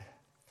outed,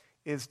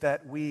 is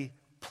that we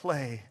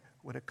play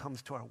when it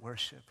comes to our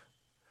worship.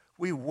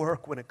 We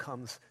work when it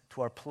comes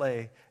to our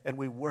play, and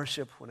we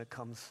worship when it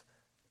comes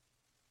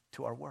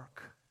to our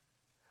work.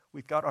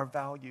 We've got our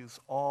values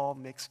all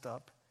mixed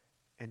up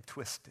and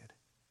twisted.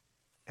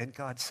 And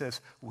God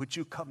says, would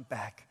you come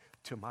back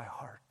to my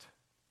heart?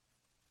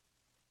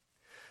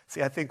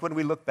 See, I think when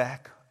we look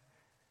back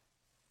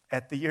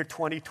at the year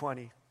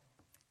 2020,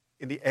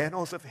 in the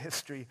annals of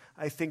history,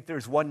 I think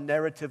there's one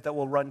narrative that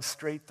will run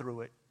straight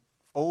through it,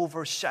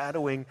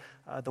 overshadowing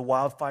the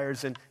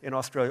wildfires in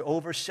Australia,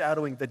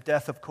 overshadowing the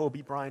death of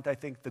Kobe Bryant. I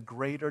think the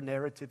greater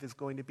narrative is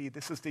going to be,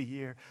 this is the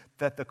year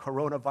that the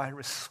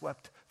coronavirus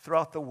swept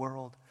throughout the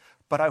world.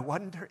 But I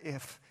wonder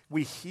if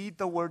we heed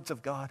the words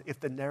of God, if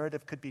the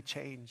narrative could be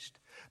changed.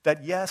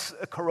 That yes,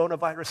 a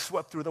coronavirus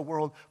swept through the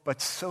world, but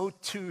so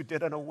too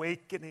did an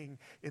awakening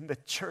in the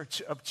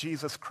church of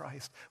Jesus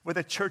Christ, where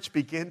the church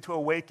began to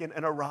awaken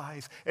and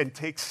arise and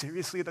take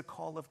seriously the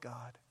call of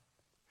God,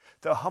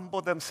 to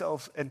humble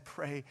themselves and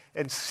pray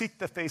and seek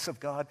the face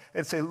of God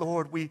and say,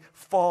 Lord, we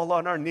fall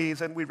on our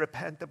knees and we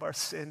repent of our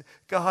sin.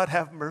 God,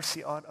 have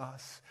mercy on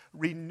us.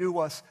 Renew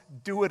us.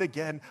 Do it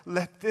again.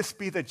 Let this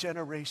be the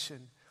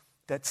generation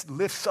that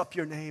lifts up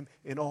your name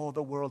in all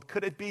the world.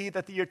 Could it be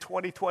that the year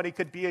 2020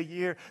 could be a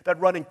year that,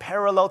 running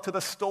parallel to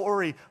the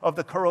story of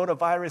the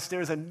coronavirus,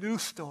 there's a new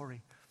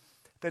story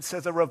that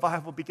says a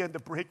revival began to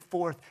break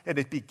forth, and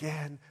it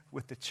began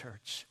with the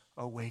church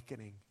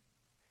awakening.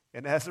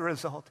 And as a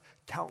result,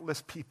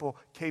 countless people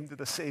came to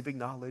the saving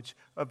knowledge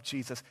of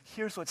Jesus.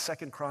 Here's what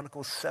 2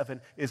 Chronicles 7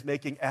 is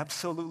making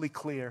absolutely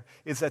clear,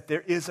 is that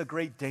there is a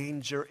great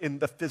danger in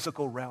the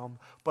physical realm,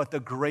 but the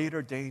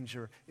greater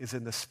danger is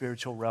in the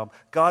spiritual realm.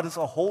 God is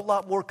a whole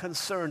lot more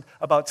concerned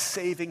about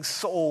saving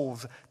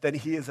souls than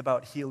he is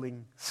about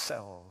healing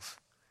cells.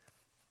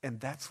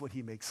 And that's what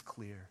he makes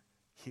clear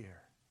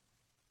here.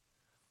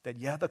 That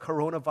yeah, the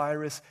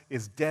coronavirus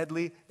is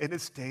deadly and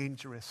it's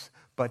dangerous,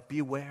 but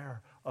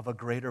beware of a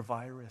greater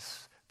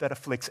virus that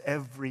afflicts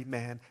every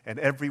man and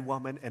every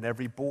woman and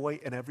every boy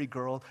and every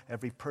girl,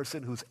 every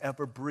person who's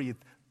ever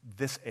breathed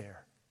this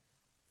air.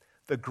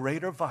 The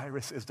greater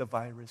virus is the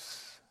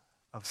virus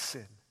of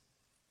sin.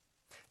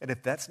 And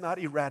if that's not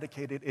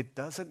eradicated, it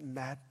doesn't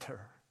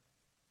matter.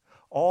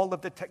 All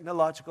of the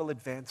technological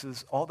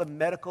advances, all the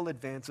medical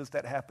advances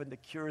that happen to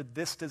cure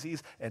this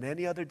disease and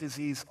any other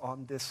disease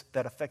on this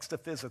that affects the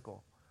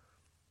physical,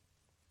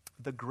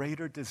 the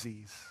greater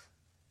disease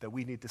that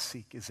we need to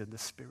seek is in the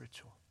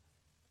spiritual.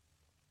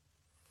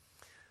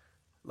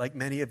 Like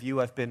many of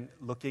you, I've been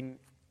looking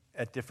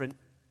at different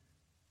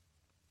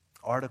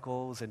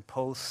articles and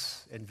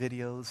posts and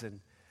videos, and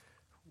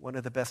one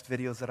of the best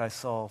videos that I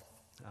saw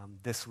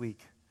this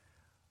week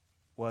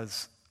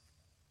was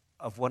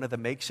of one of the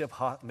makeshift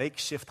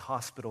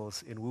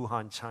hospitals in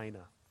Wuhan,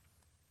 China.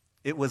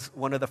 It was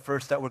one of the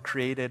first that were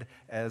created,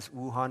 as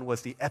Wuhan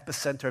was the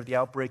epicenter of the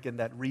outbreak in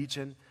that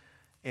region.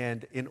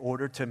 And in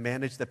order to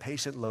manage the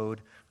patient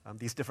load,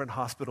 these different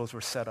hospitals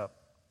were set up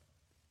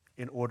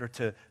in order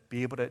to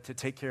be able to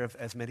take care of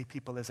as many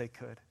people as they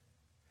could.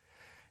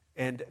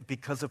 And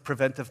because of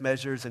preventive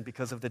measures and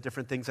because of the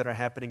different things that are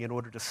happening in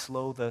order to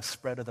slow the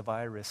spread of the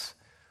virus,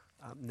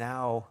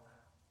 now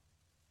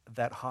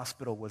that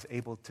hospital was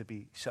able to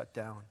be shut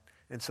down.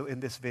 And so in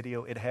this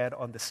video, it had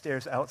on the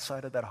stairs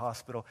outside of that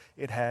hospital,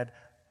 it had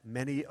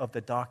many of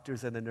the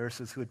doctors and the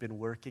nurses who had been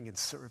working and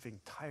serving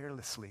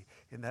tirelessly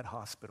in that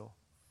hospital.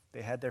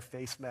 They had their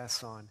face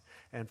masks on,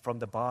 and from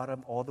the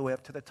bottom all the way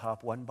up to the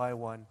top, one by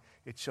one,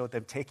 it showed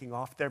them taking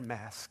off their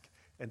mask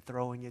and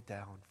throwing it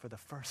down for the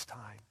first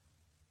time.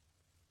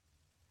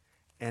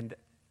 And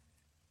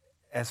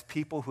as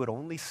people who had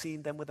only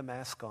seen them with a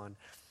mask on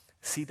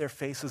see their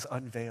faces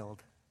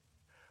unveiled,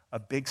 a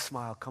big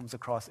smile comes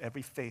across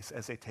every face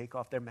as they take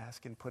off their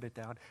mask and put it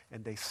down,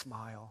 and they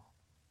smile.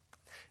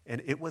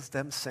 And it was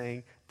them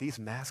saying, these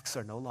masks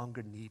are no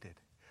longer needed.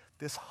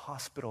 This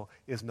hospital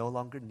is no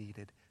longer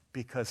needed,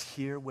 because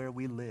here where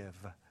we live,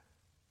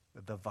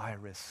 the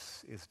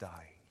virus is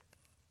dying.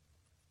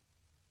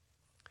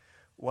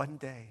 One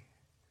day,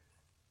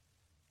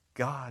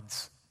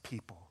 God's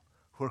people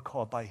who are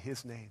called by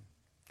his name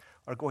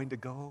are going to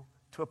go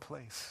to a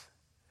place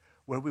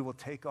where we will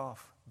take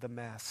off the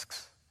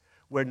masks,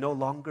 where no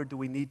longer do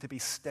we need to be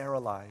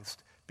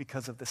sterilized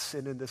because of the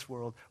sin in this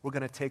world. We're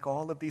going to take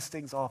all of these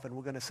things off and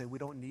we're going to say, we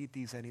don't need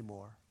these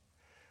anymore.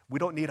 We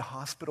don't need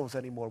hospitals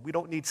anymore. We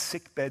don't need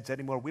sick beds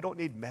anymore. We don't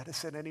need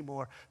medicine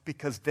anymore,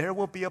 because there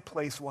will be a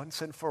place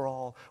once and for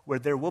all where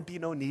there will be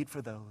no need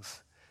for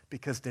those,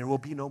 because there will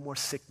be no more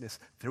sickness.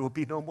 There will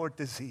be no more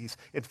disease.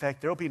 In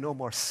fact, there will be no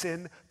more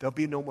sin. There will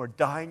be no more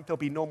dying. There will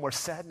be no more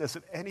sadness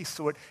of any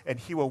sort, and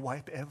he will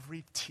wipe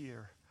every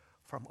tear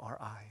from our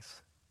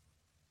eyes.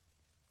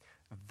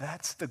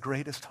 That's the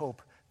greatest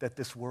hope that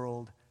this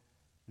world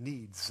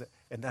needs,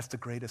 and that's the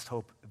greatest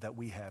hope that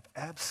we have.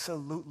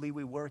 Absolutely,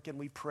 we work and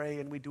we pray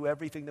and we do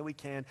everything that we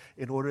can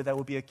in order that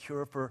will be a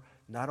cure for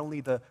not only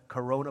the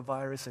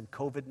coronavirus and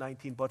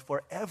COVID-19, but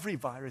for every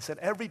virus and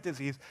every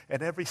disease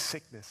and every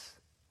sickness.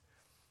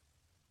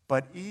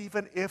 But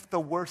even if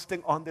the worst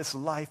thing on this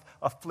life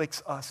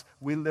afflicts us,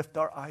 we lift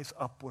our eyes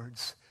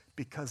upwards,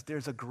 because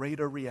there's a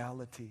greater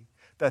reality,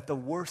 that the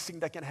worst thing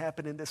that can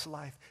happen in this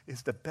life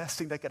is the best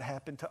thing that can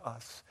happen to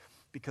us.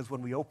 Because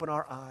when we open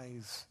our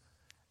eyes,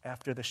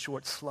 after the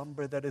short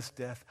slumber that is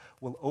death,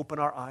 we'll open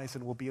our eyes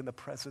and we'll be in the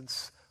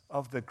presence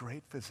of the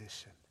great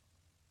physician,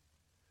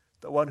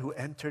 the one who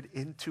entered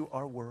into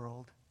our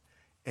world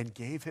and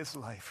gave his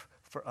life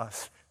for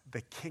us,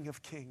 the King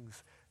of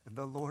Kings and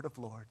the Lord of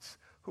Lords,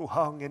 who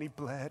hung and he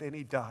bled and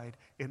he died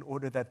in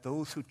order that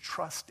those who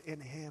trust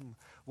in him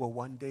will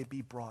one day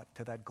be brought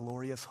to that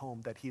glorious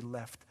home that he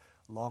left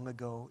long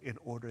ago in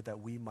order that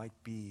we might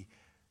be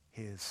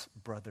his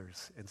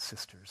brothers and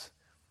sisters.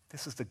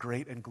 This is the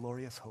great and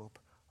glorious hope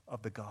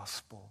of the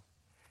gospel.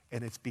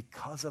 And it's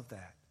because of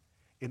that,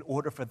 in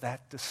order for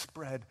that to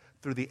spread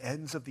through the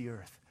ends of the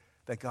earth,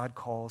 that God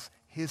calls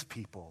his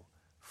people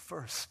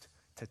first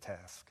to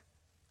task.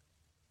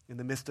 In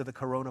the midst of the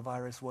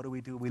coronavirus, what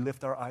do? We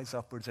lift our eyes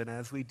upwards, and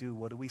as we do,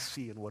 what do we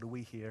see and what do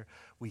we hear?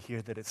 We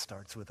hear that it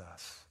starts with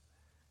us.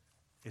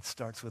 It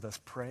starts with us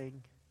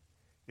praying.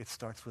 It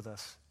starts with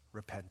us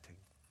repenting.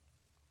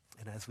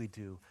 And as we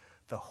do,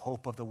 the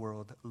hope of the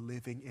world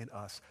living in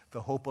us,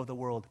 the hope of the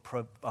world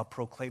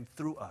proclaimed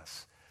through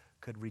us,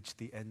 could reach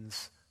the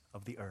ends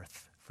of the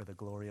earth for the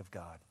glory of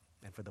God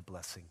and for the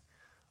blessing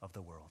of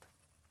the world.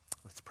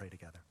 Let's pray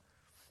together.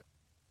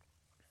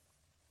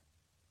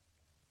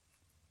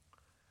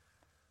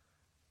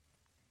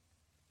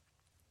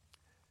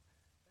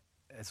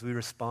 As we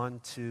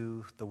respond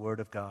to the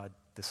word of God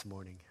this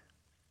morning,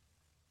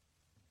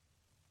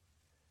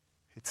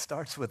 it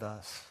starts with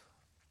us.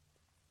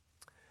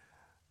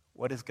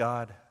 What is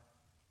God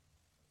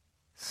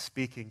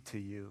speaking to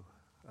you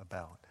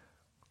about?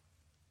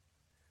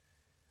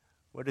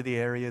 What are the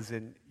areas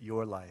in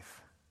your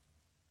life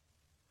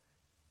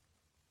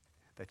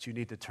that you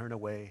need to turn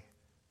away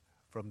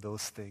from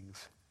those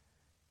things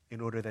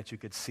in order that you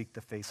could seek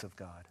the face of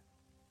God?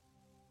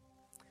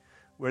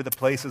 Where are the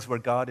places where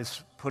God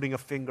is putting a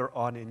finger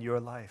on in your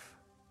life?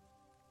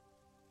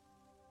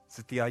 Is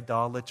it the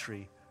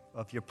idolatry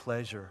of your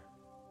pleasure,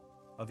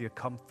 of your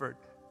comfort,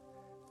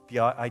 the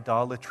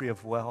idolatry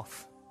of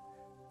wealth,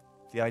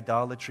 the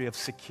idolatry of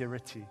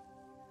security,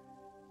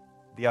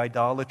 the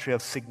idolatry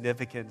of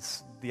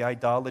significance, the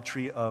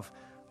idolatry of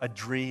a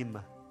dream,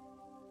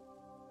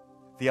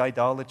 the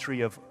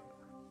idolatry of,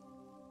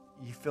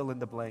 you fill in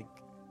the blank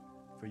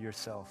for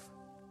yourself?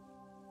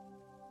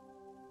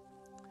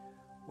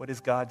 What is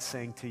God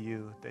saying to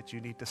you that you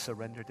need to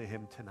surrender to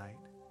him tonight,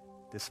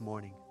 this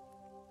morning?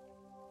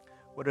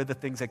 What are the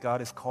things that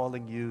God is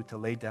calling you to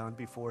lay down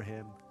before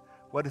him?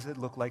 What does it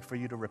look like for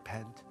you to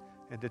repent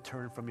and to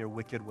turn from your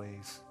wicked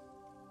ways?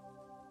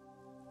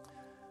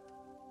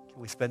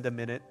 Can we spend a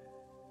minute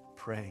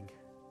praying?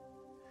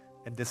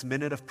 And this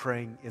minute of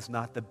praying is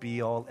not the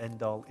be-all,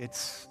 end-all.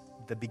 It's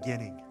the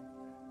beginning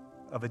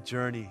of a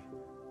journey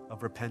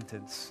of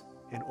repentance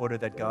in order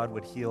that God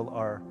would heal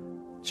our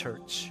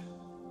church.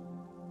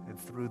 And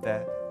through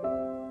that,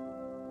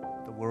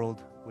 the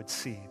world would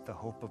see the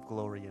hope of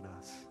glory in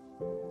us.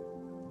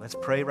 Let's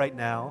pray right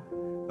now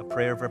a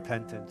prayer of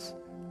repentance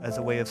as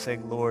a way of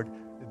saying, Lord,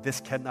 this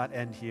cannot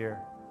end here.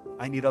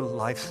 I need a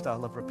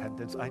lifestyle of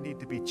repentance. I need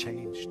to be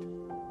changed.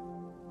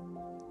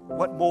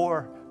 What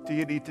more do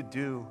you need to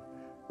do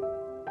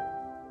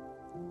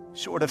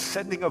short of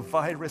sending a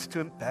virus to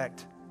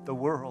impact the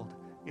world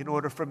in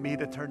order for me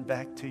to turn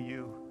back to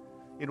you,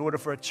 in order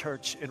for a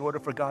church, in order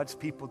for God's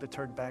people to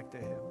turn back to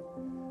him?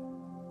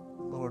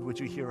 Lord, would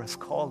you hear us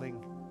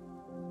calling?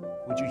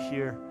 Would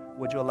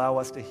you allow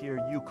us to hear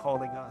you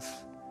calling us,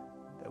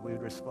 that we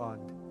would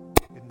respond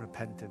in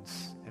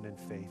repentance and in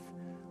faith?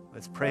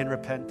 Let's pray in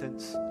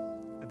repentance,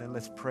 and then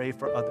let's pray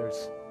for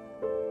others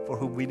for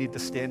whom we need to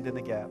stand in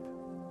the gap.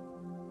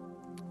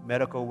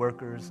 Medical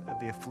workers,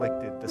 the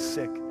afflicted, the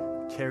sick,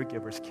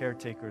 caregivers,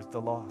 caretakers, the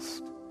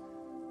lost.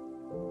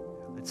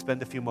 Let's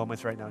spend a few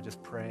moments right now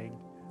just praying,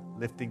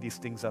 lifting these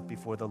things up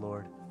before the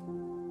Lord.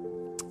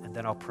 And And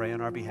then I'll pray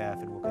on our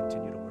behalf and we'll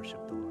continue to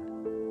worship the Lord.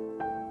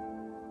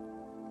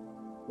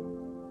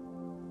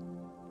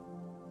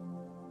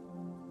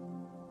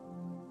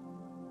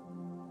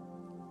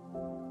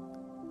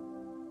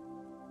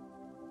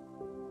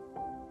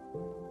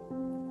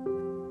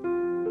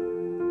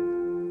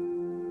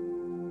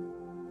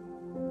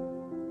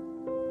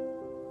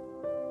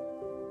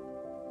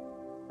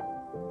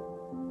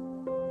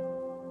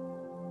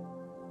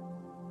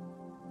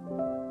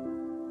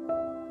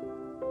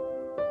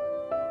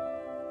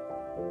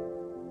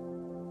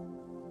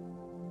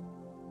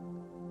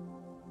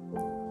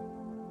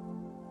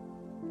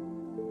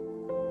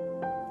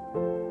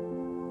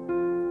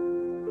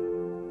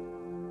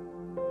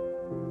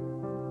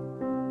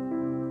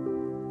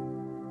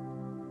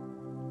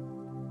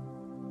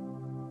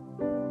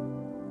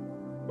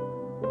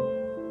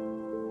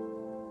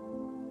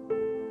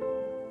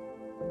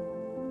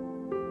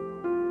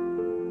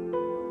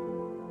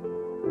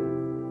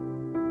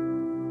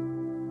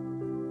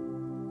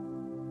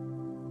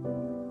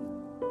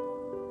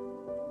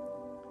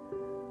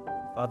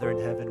 Father in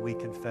heaven, we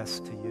confess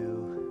to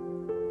you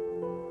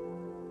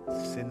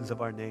sins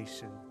of our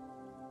nation,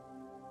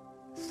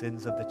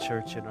 sins of the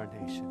church in our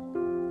nation,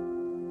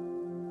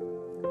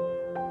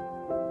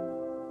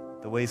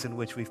 the ways in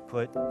which we've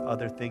put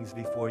other things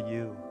before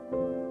you,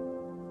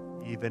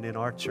 even in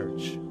our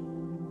church.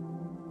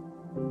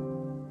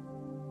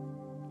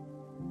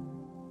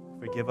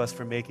 Forgive us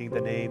for making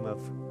the name of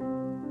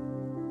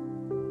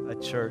a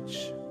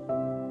church,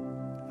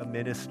 a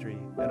ministry,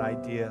 an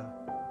idea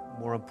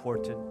more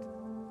important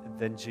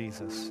than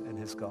Jesus and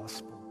his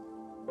gospel.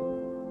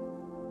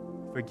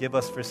 Forgive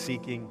us for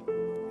seeking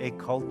a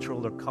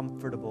cultural or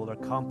comfortable or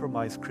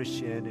compromised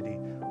Christianity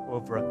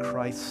over a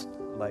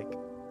Christ-like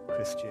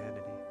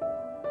Christianity.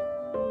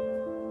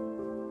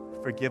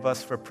 Forgive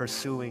us for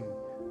pursuing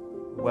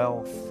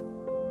wealth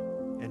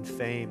and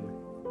fame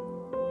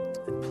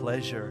and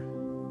pleasure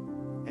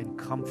and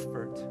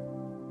comfort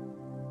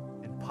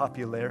and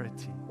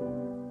popularity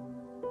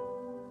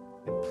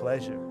and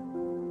pleasure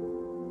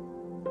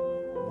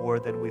more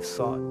than we've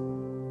sought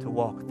to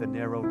walk the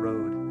narrow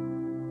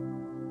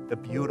road, the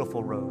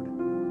beautiful road,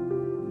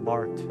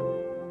 marked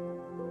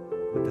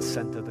with the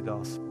scent of the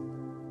gospel.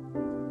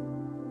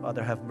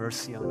 Father, have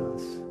mercy on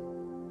us.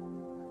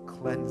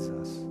 Cleanse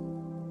us.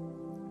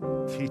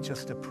 Teach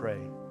us to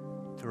pray,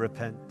 to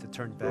repent, to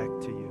turn back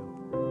to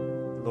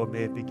you. Lord,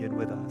 may it begin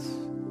with us.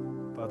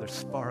 Father,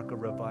 spark a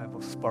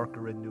revival, spark a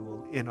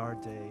renewal in our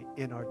day,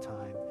 in our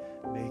time.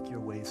 Make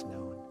your ways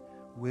known.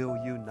 Will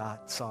you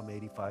not, Psalm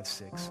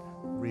 85:6,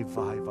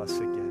 revive us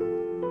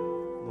again?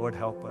 Lord,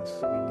 help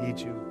us. We need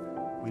you.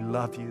 We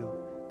love you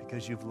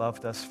because you've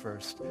loved us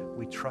first.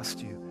 We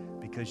trust you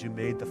because you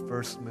made the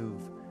first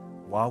move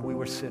while we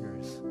were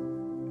sinners.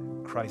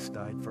 Christ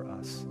died for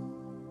us.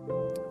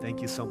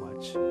 Thank you so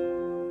much.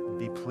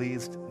 Be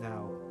pleased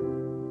now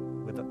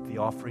with the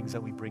offerings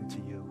that we bring to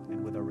you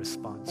and with our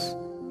response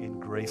in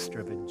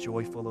grace-driven,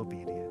 joyful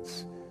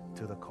obedience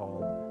to the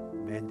call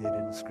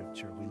mandated in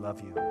Scripture. We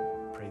love you.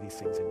 Pray these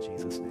things in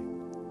Jesus'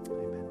 name.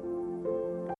 Amen.